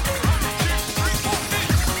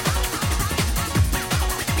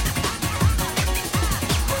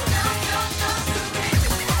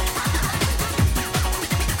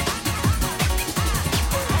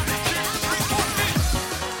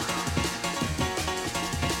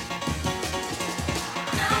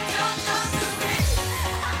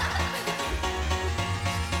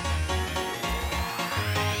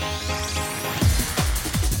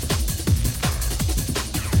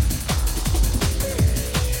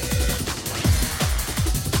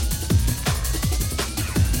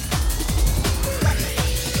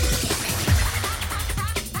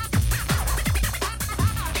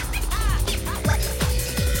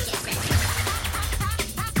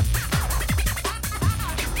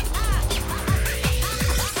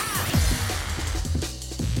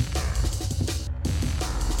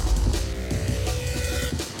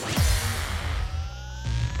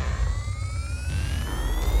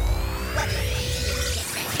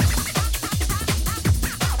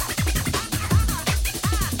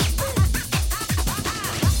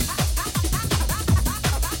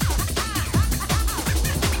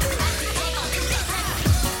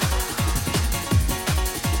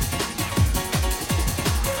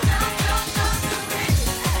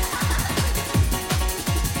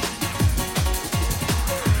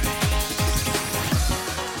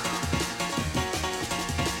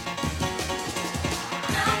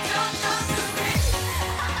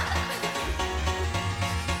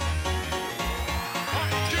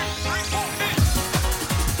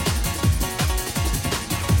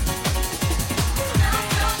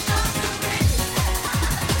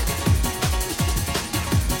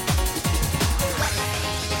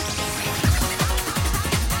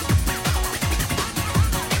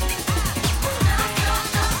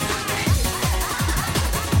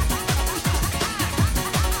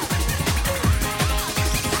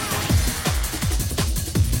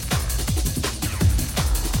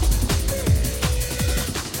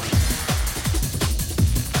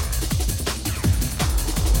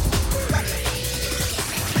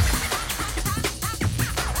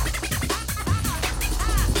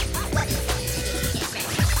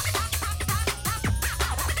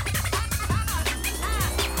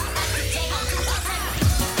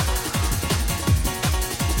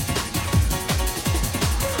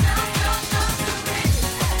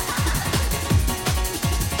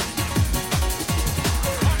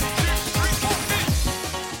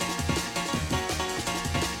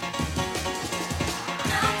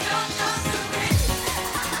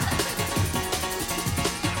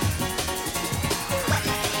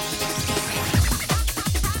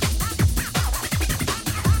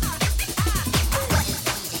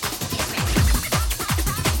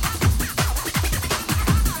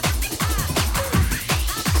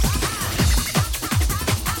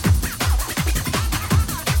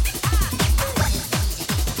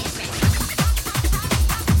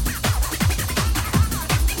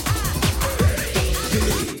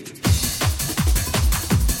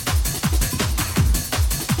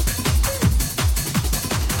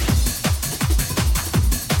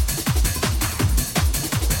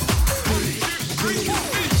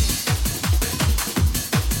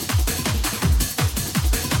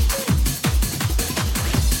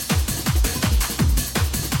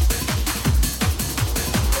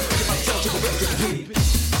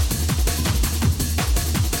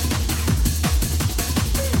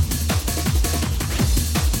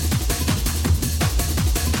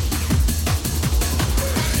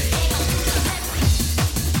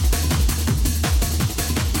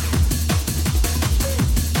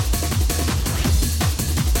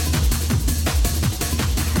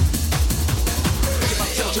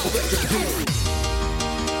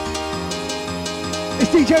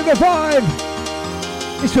 feeling the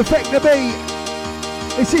vibe. It's Perfect the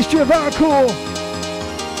Beat. It's History of Hardcore.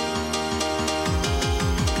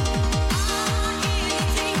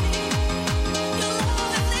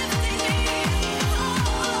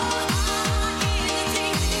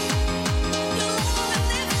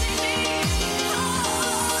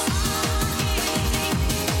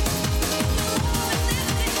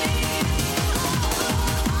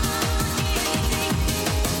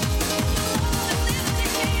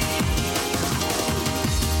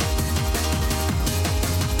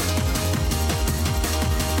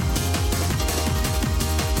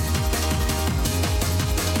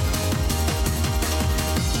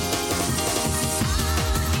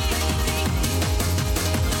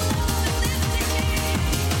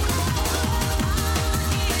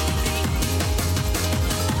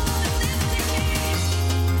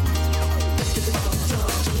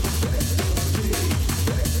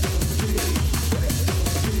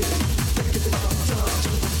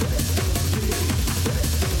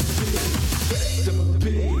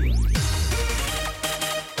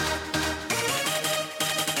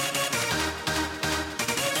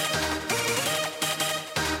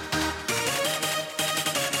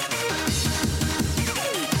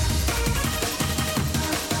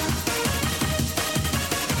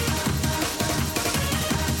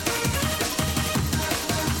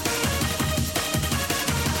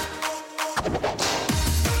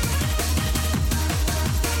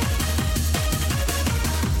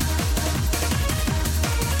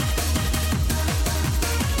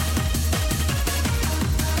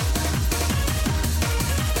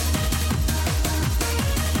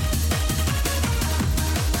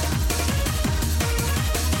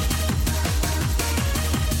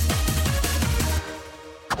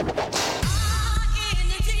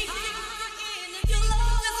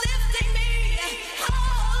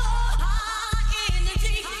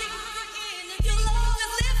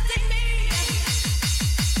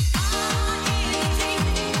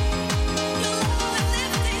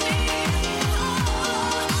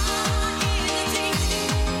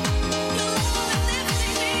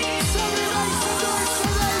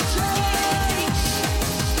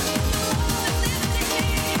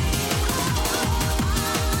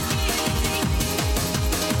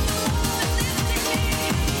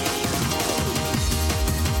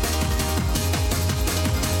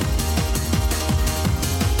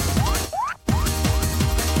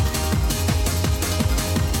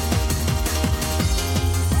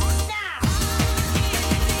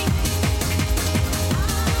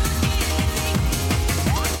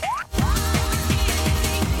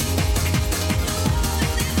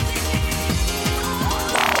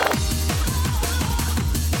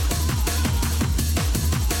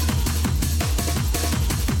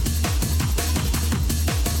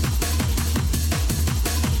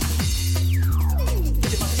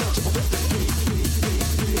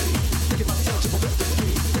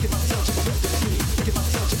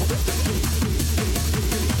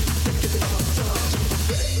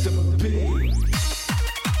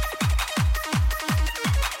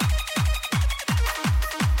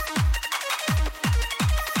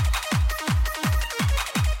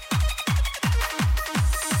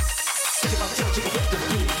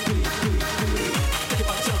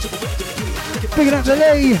 Picking up the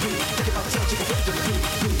Lee.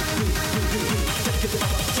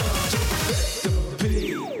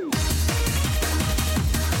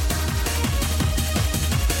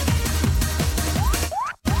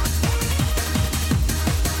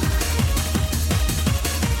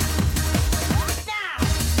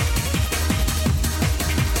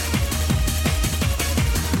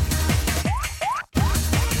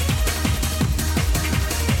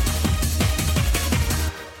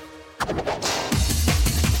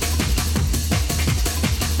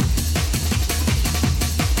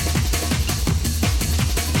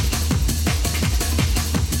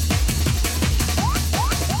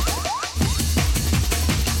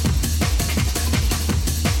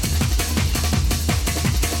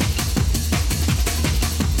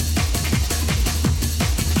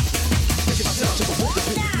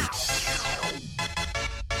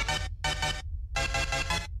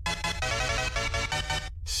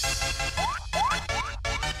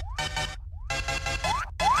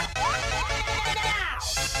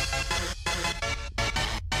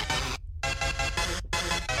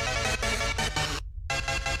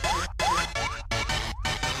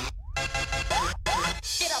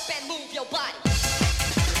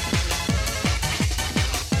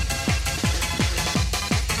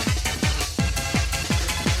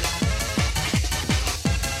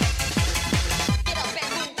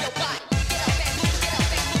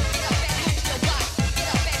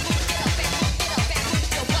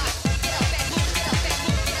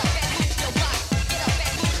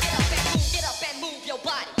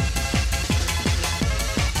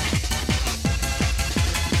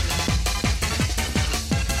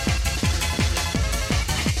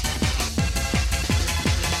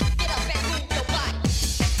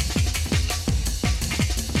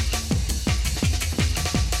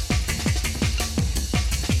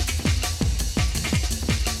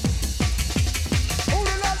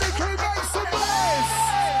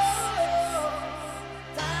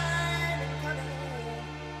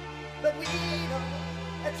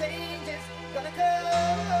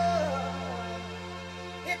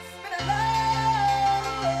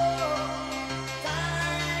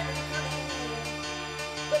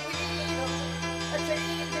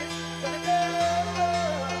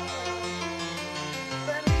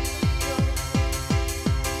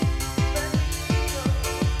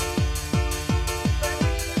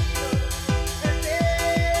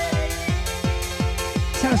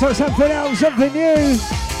 Sounds like something else, something new.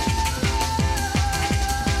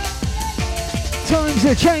 Times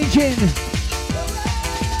are changing.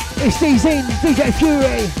 It's D-Zyne, DJ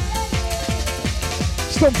Fury.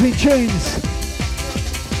 Stomping tunes.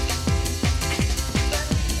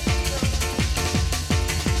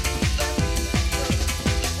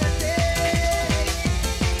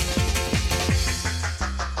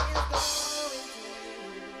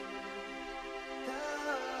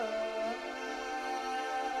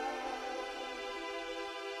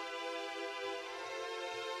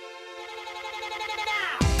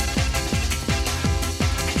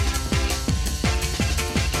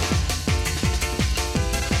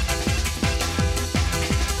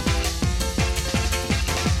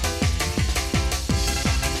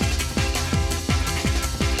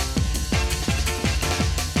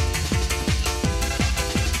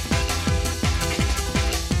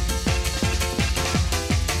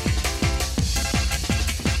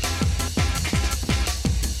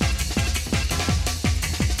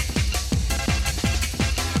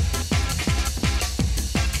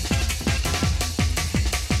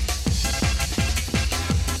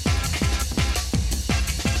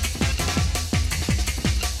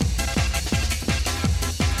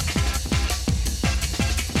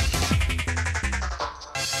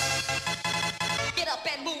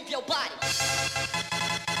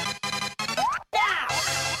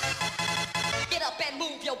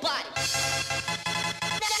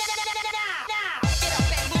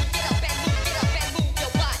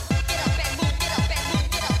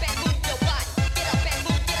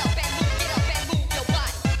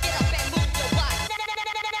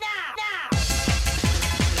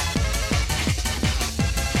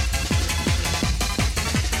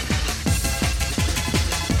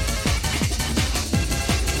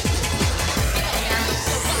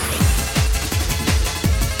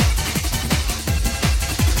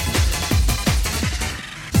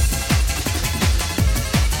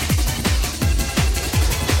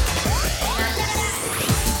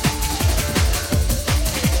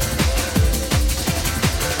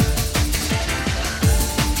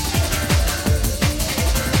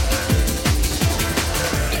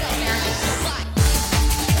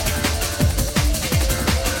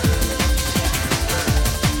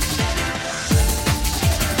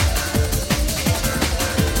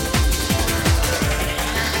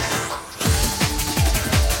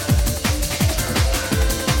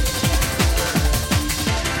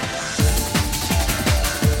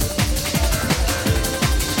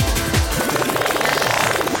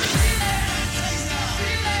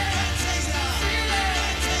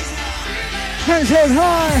 Hands held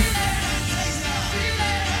high.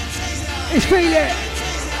 It's Feel It.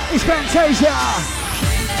 It's Fantazia.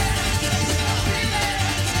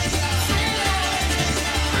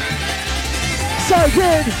 So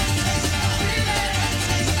good.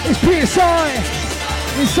 It's P.S.I.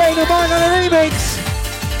 Insane of Mine on a remix.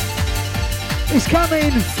 It's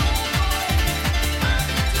coming.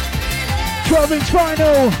 12-inch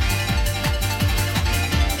vinyl.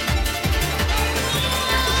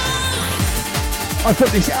 I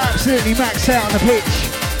thought this absolutely maxed out on the pitch.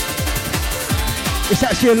 It's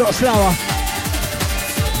actually a lot slower.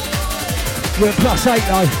 We're at +8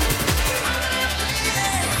 though.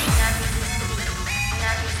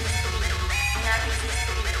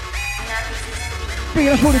 Big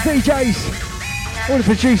up all the DJs, all the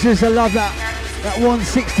producers. I love that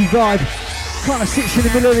 160 vibe. Kind of sits in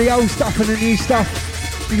the middle of the old stuff and the new stuff.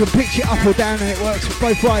 You can pitch it up or down and it works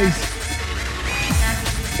both ways.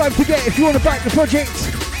 Don't forget, if you want to back the project,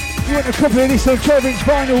 you want a copy of this on 12-inch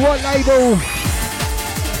vinyl, white label,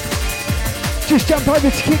 just jump over to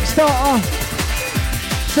Kickstarter,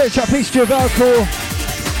 search up History of Hardcore,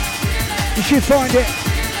 you should find it.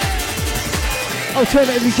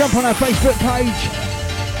 Alternatively, jump on our Facebook page,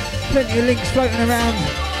 plenty of links floating around.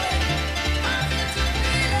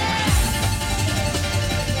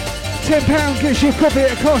 £10 gets you a copy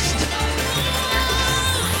at a cost.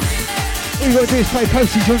 All you got to do is pay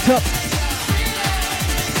postage on top.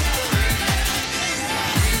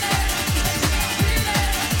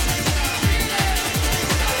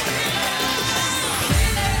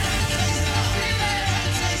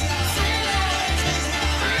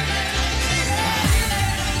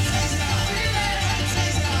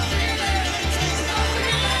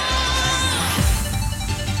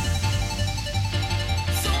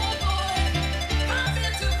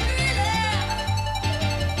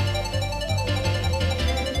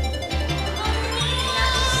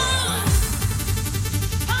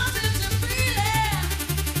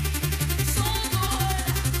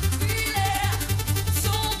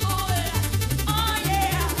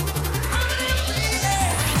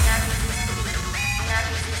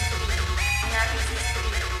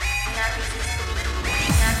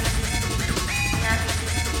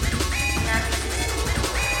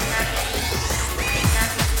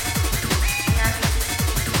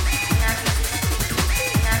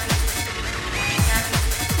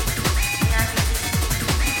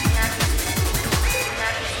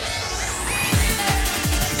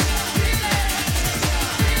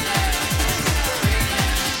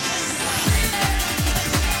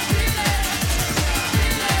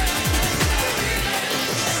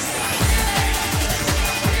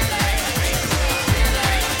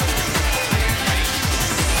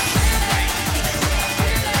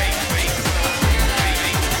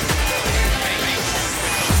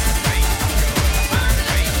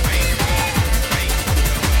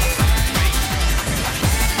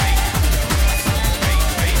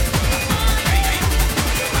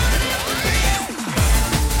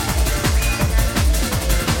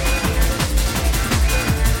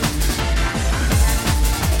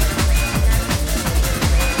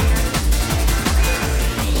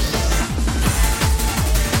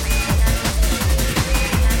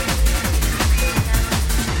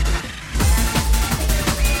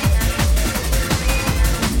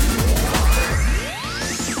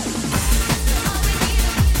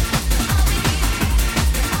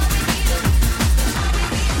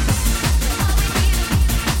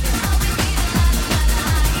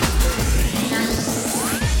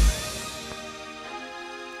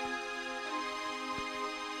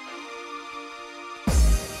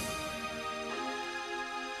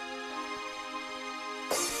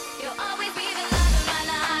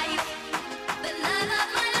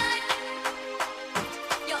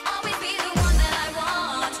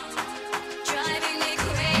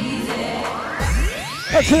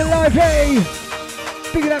 Out to the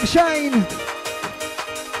lively. Bigging up Shane.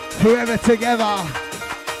 Forever together.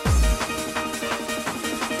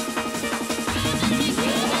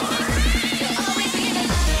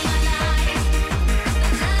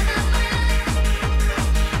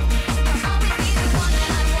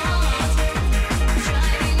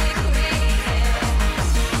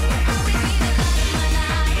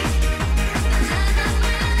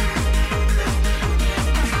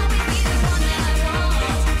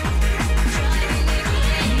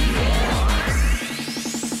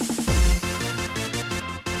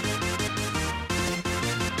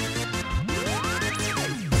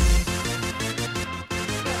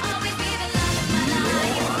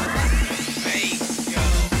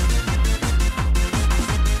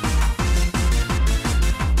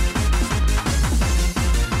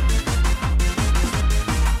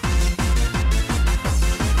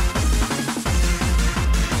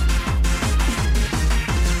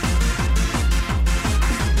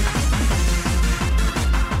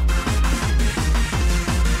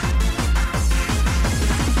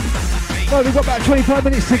 Well, we've got about 25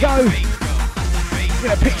 minutes to go. I'm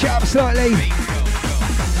going to pitch it up slightly.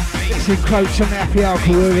 Let's encroach on the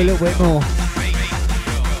HappyHardcore a little bit more.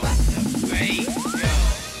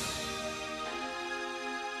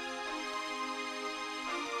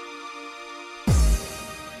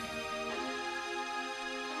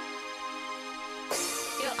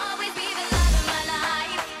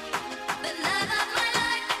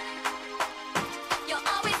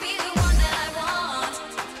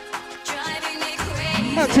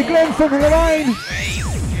 To Glenn from the line.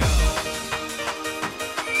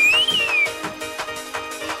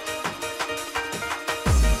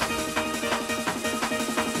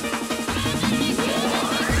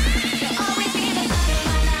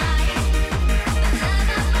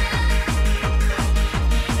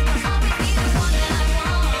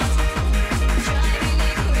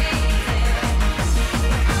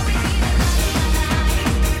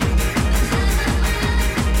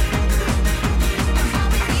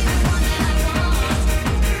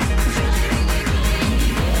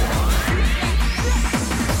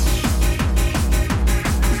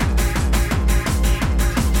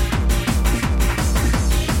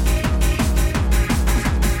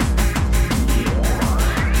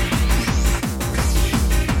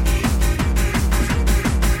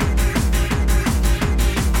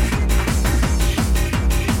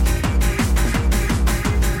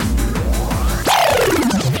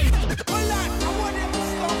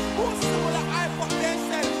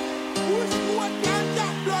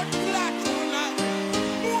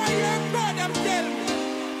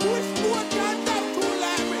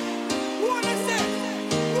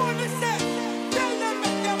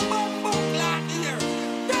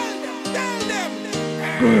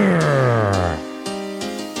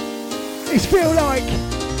 It's Feel Like,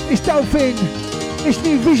 it's Dolphin, it's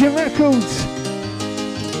New Vision Records.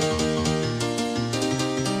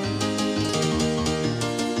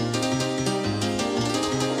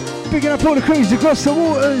 Bigging up all the crews across the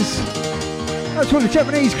waters. That's all the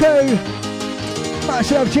Japanese crew.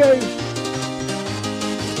 Much love to you.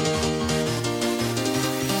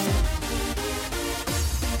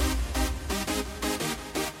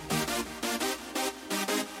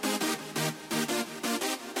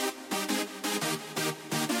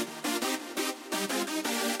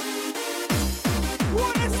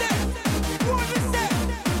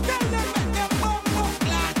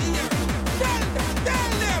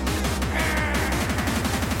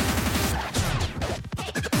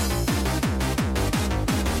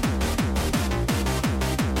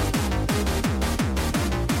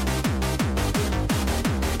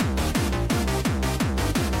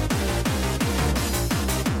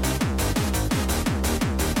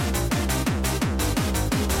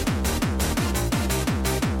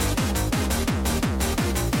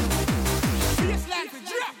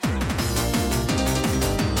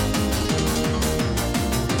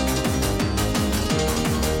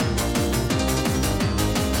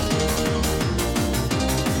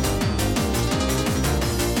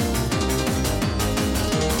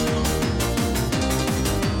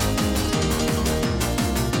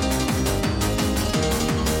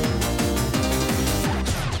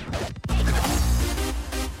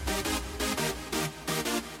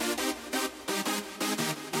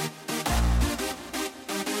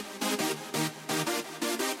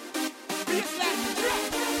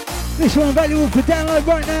 This one available for download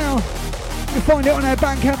right now. You'll find it on our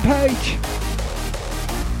Bandcamp page.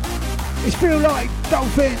 It's Feel Like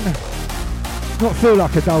Dolphin. Not Feel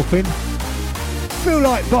Like a Dolphin. Feel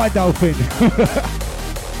Like by Dolphin.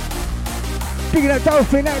 Big up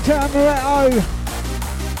Dolphin, out to Amaretto.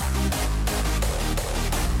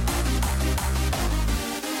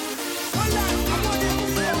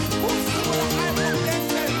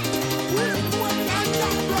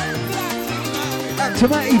 to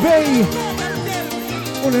Matty B.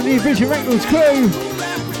 All the New Vision Records crew.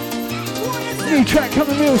 New track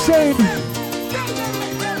coming real soon.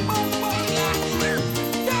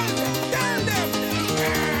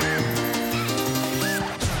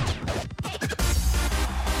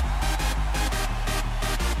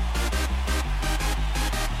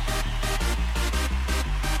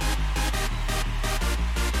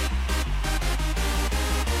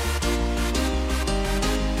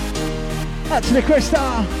 Out to the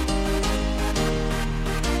Crystal.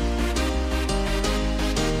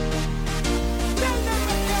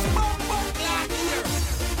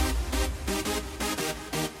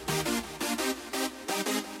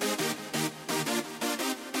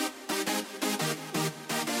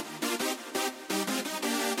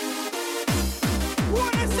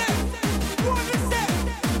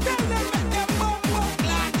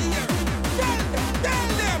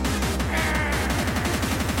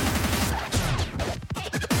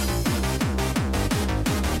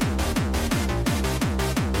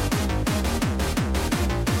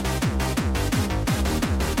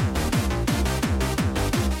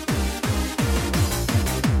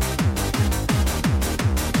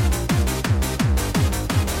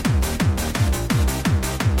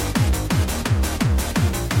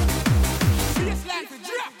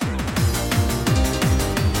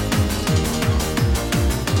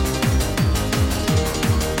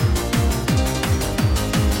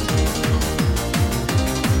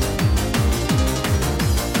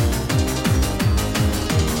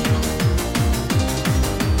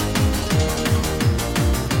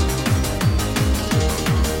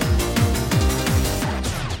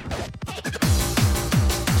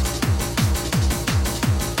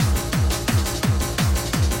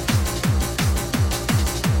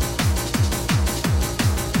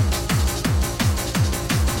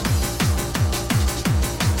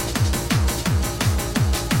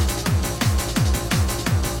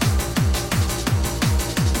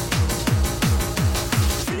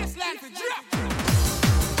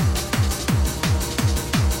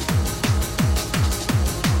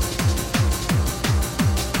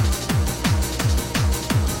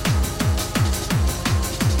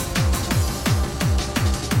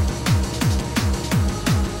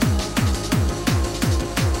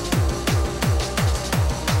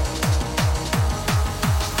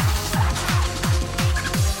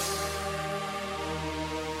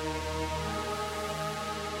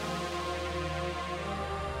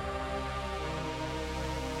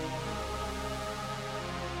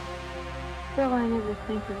 Well, I never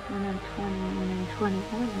think of when I'm 20 and when I'm 21.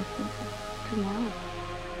 I think of tomorrow.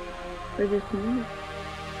 Or this minute.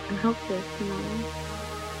 I hope there's tomorrow.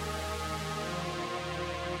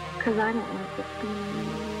 Because I don't like what's going on in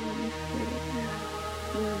the world. I'm scared of that.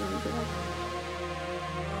 More than death.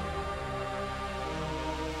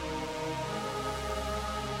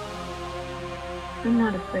 I'm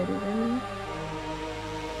not afraid of anything.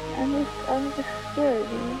 I'm just scared,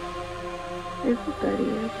 you know. Everybody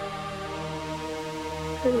is.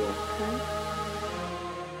 Pretty uptight.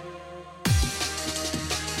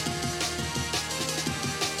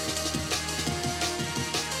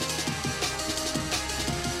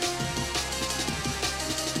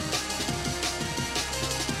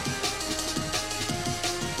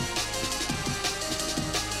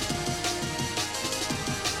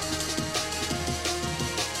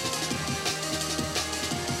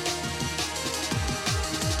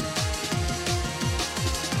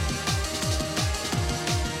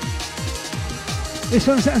 This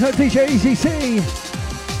one sounds like DJ EZC.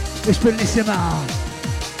 It's Bellissima.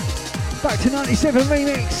 Back to 97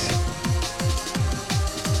 remix.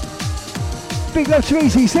 Big love to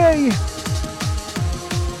EZC.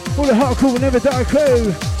 All the hardcore will never die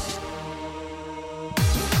crew.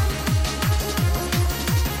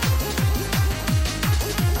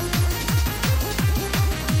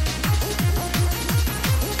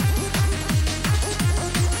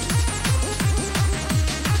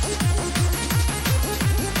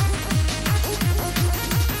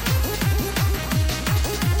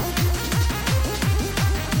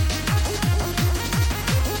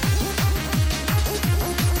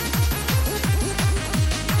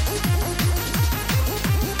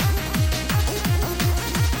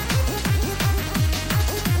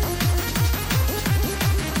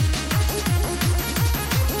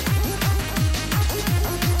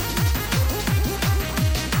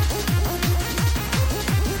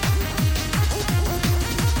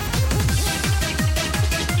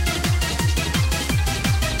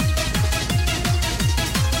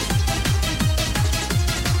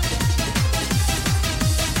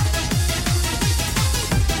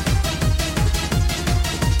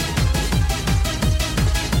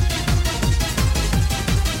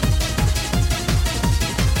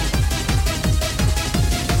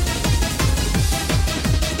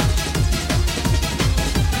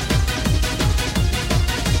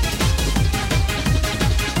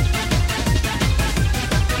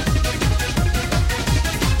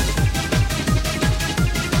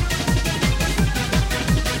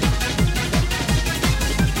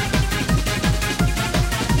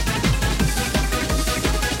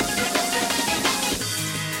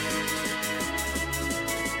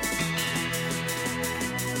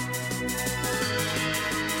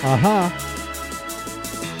 Aha.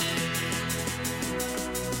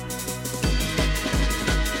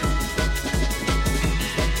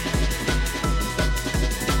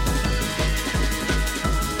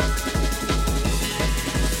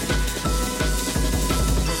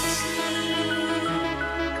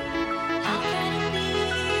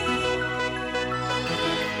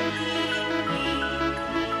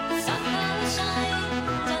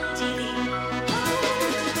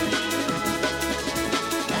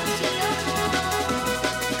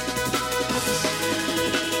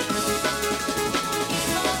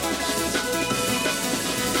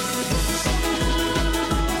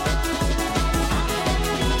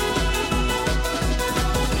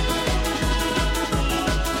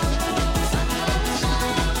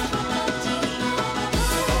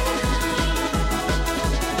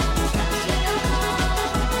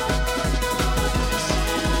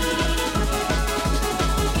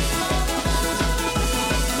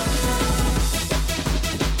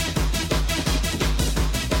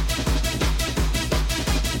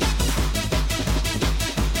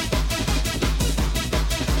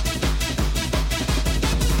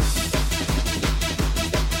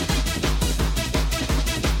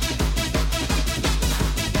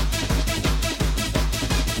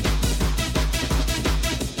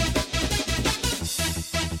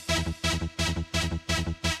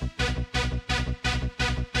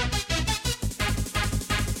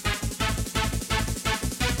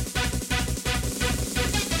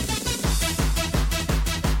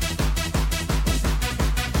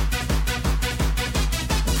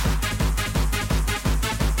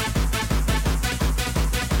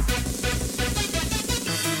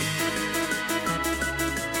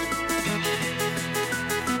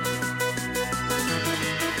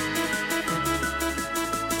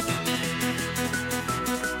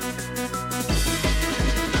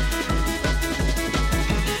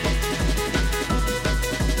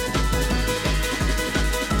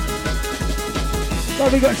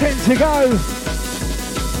 Well, we got 10 to go.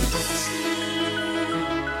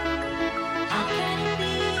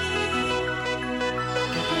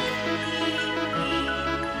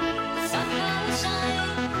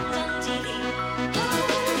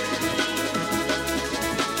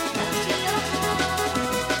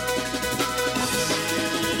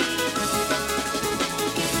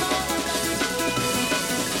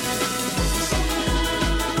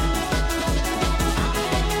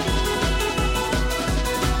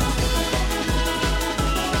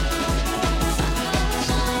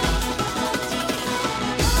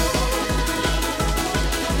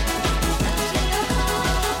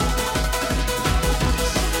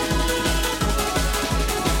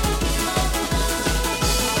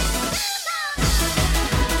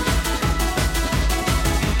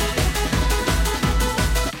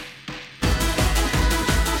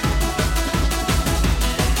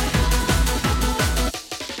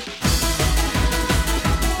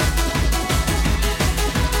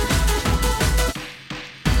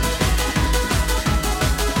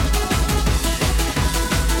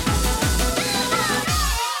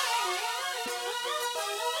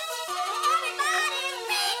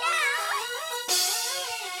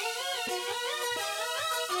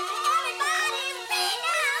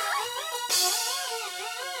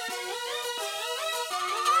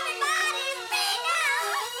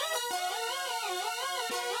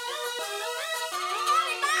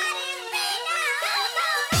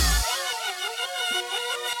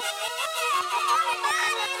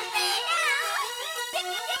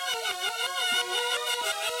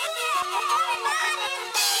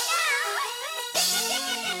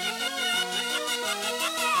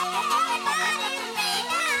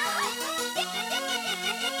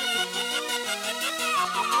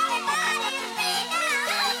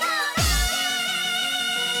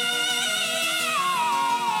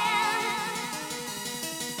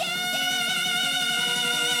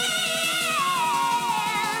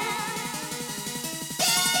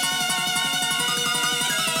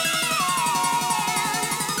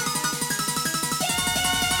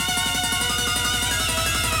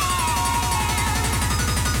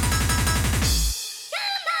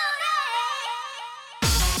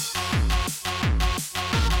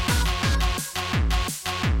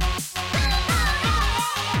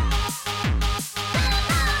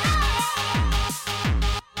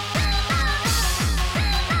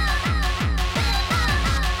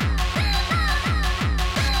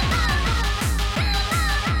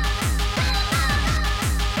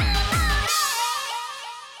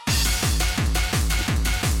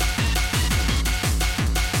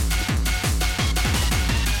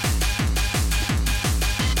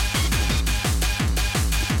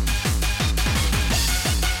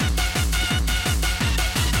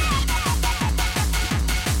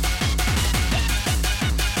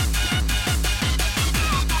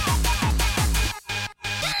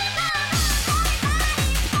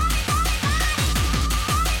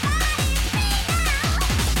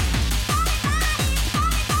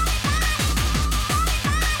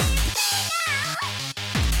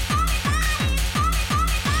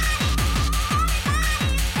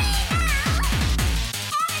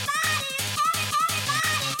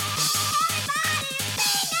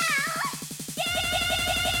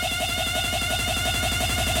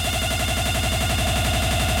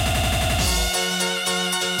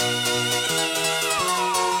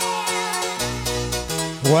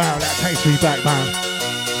 Wow, that takes me back, man.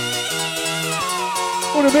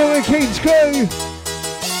 All the Milton Keynes crew.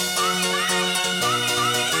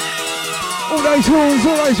 All those horns,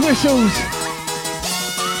 all those whistles.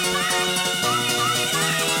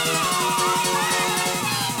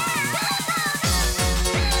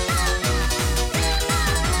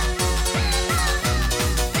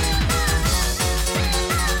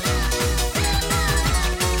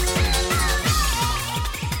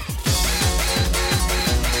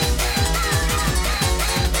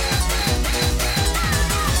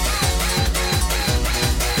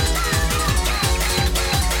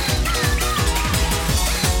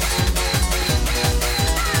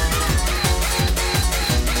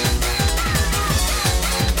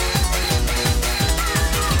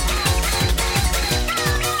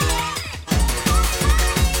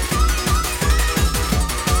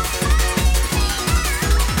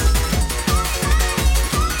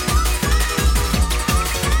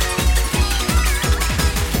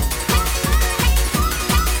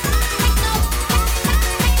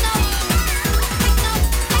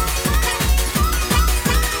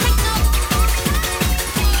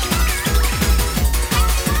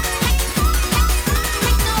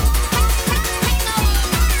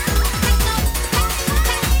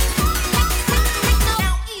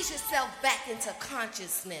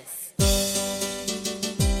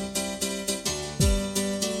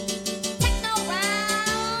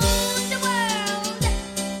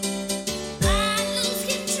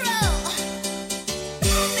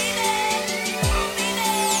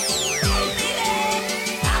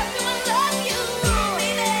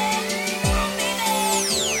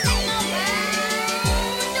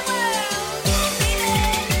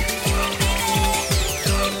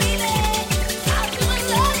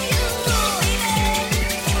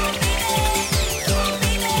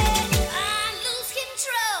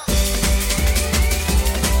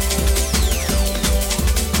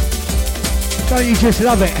 Don't you just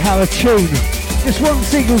love it how a tune, just one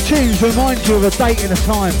single tune reminds you of a date and a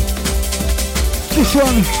time. This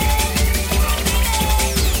one.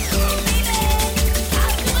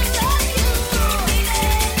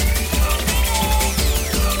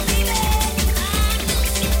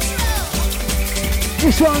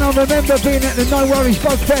 This one I remember being at the No Worries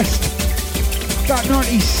Bugfest, about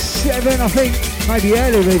 97 I think, maybe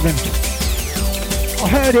earlier even. I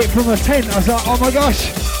heard it from a tent, I was like, oh my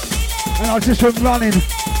gosh. And I just went running.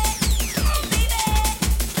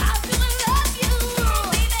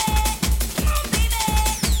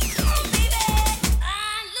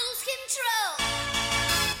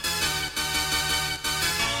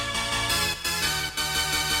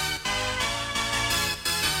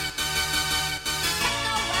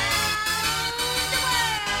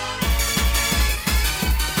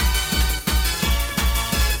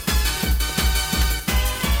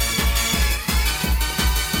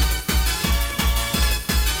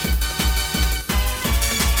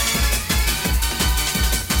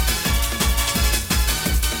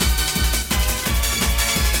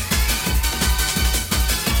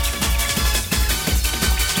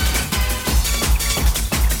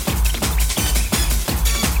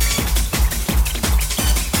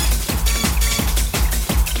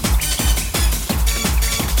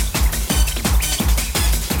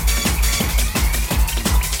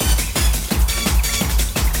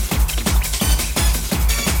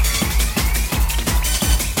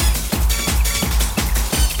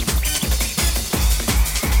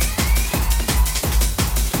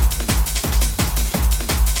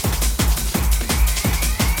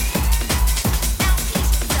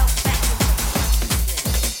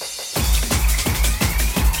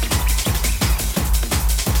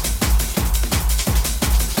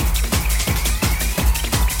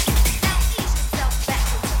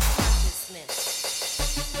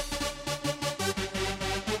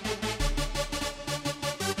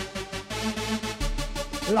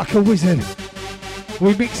 Like a wizard,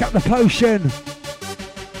 we mix up the potion.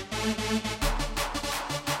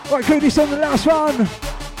 Right, crew, this on the last one.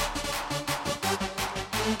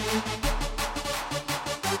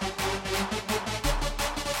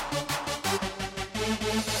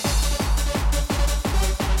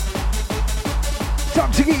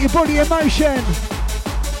 Time to get your body in motion.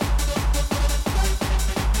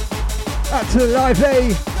 Out to the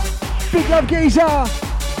lively. Big love, geezer.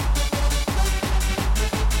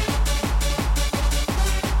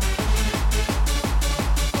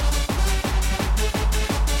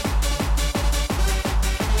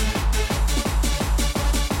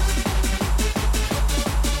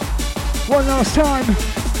 One last time,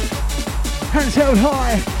 hands held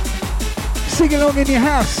high, sing along in your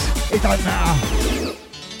house, it don't matter.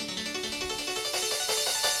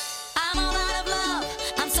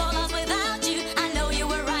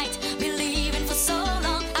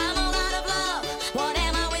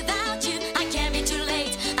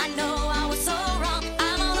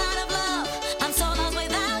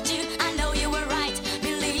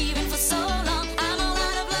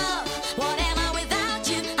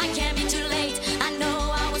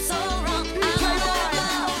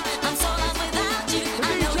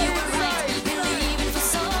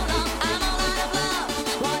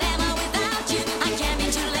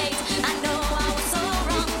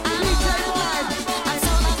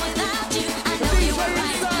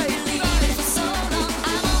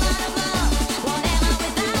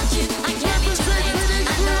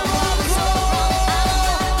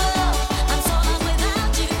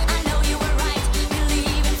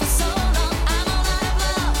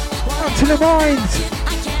 the mind.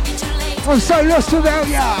 I'm so lost without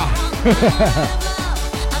ya.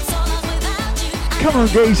 Come on,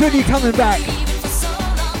 geez, when are you coming back?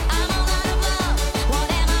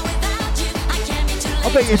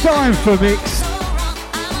 I bet you're dying for a mix.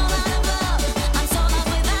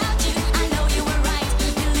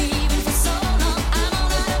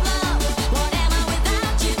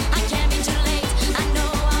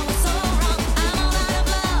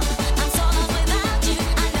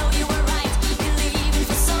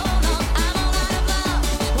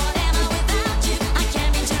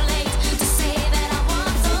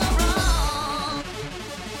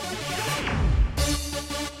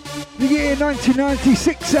 The year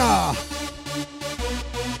 1996. Up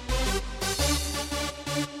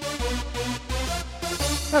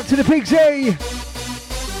to the Hixxy.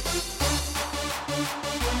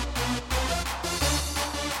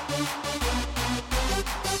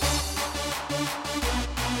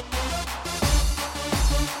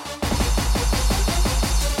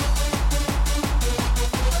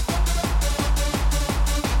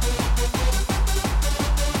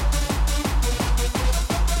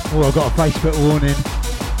 Oh, I got a Facebook warning.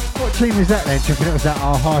 What team is that then? Checking it was that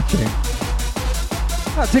Aha team.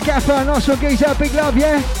 Up to Gaffer, nice one, geezer, big love,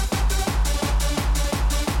 yeah?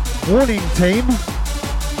 Warning team.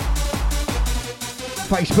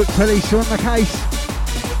 Facebook police are on the case.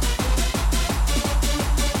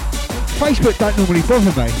 Facebook don't normally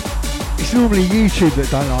bother me. It's normally YouTube that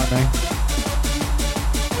don't like me.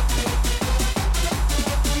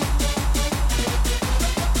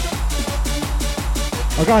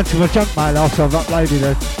 I'll go into my junk mail after I've uploaded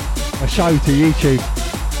a show to YouTube.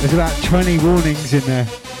 There's about 20 warnings in there.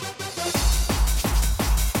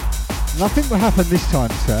 Nothing will happen this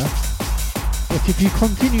time, sir. But if you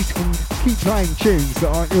continue to keep playing tunes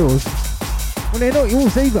that aren't yours, well, they're not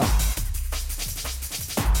yours either.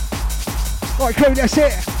 Right, crew, that's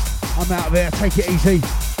it. I'm out of here. Take it easy.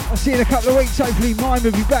 I'll see you in a couple of weeks. Hopefully mine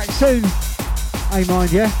will be back soon. Hey,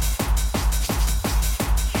 mind, yeah?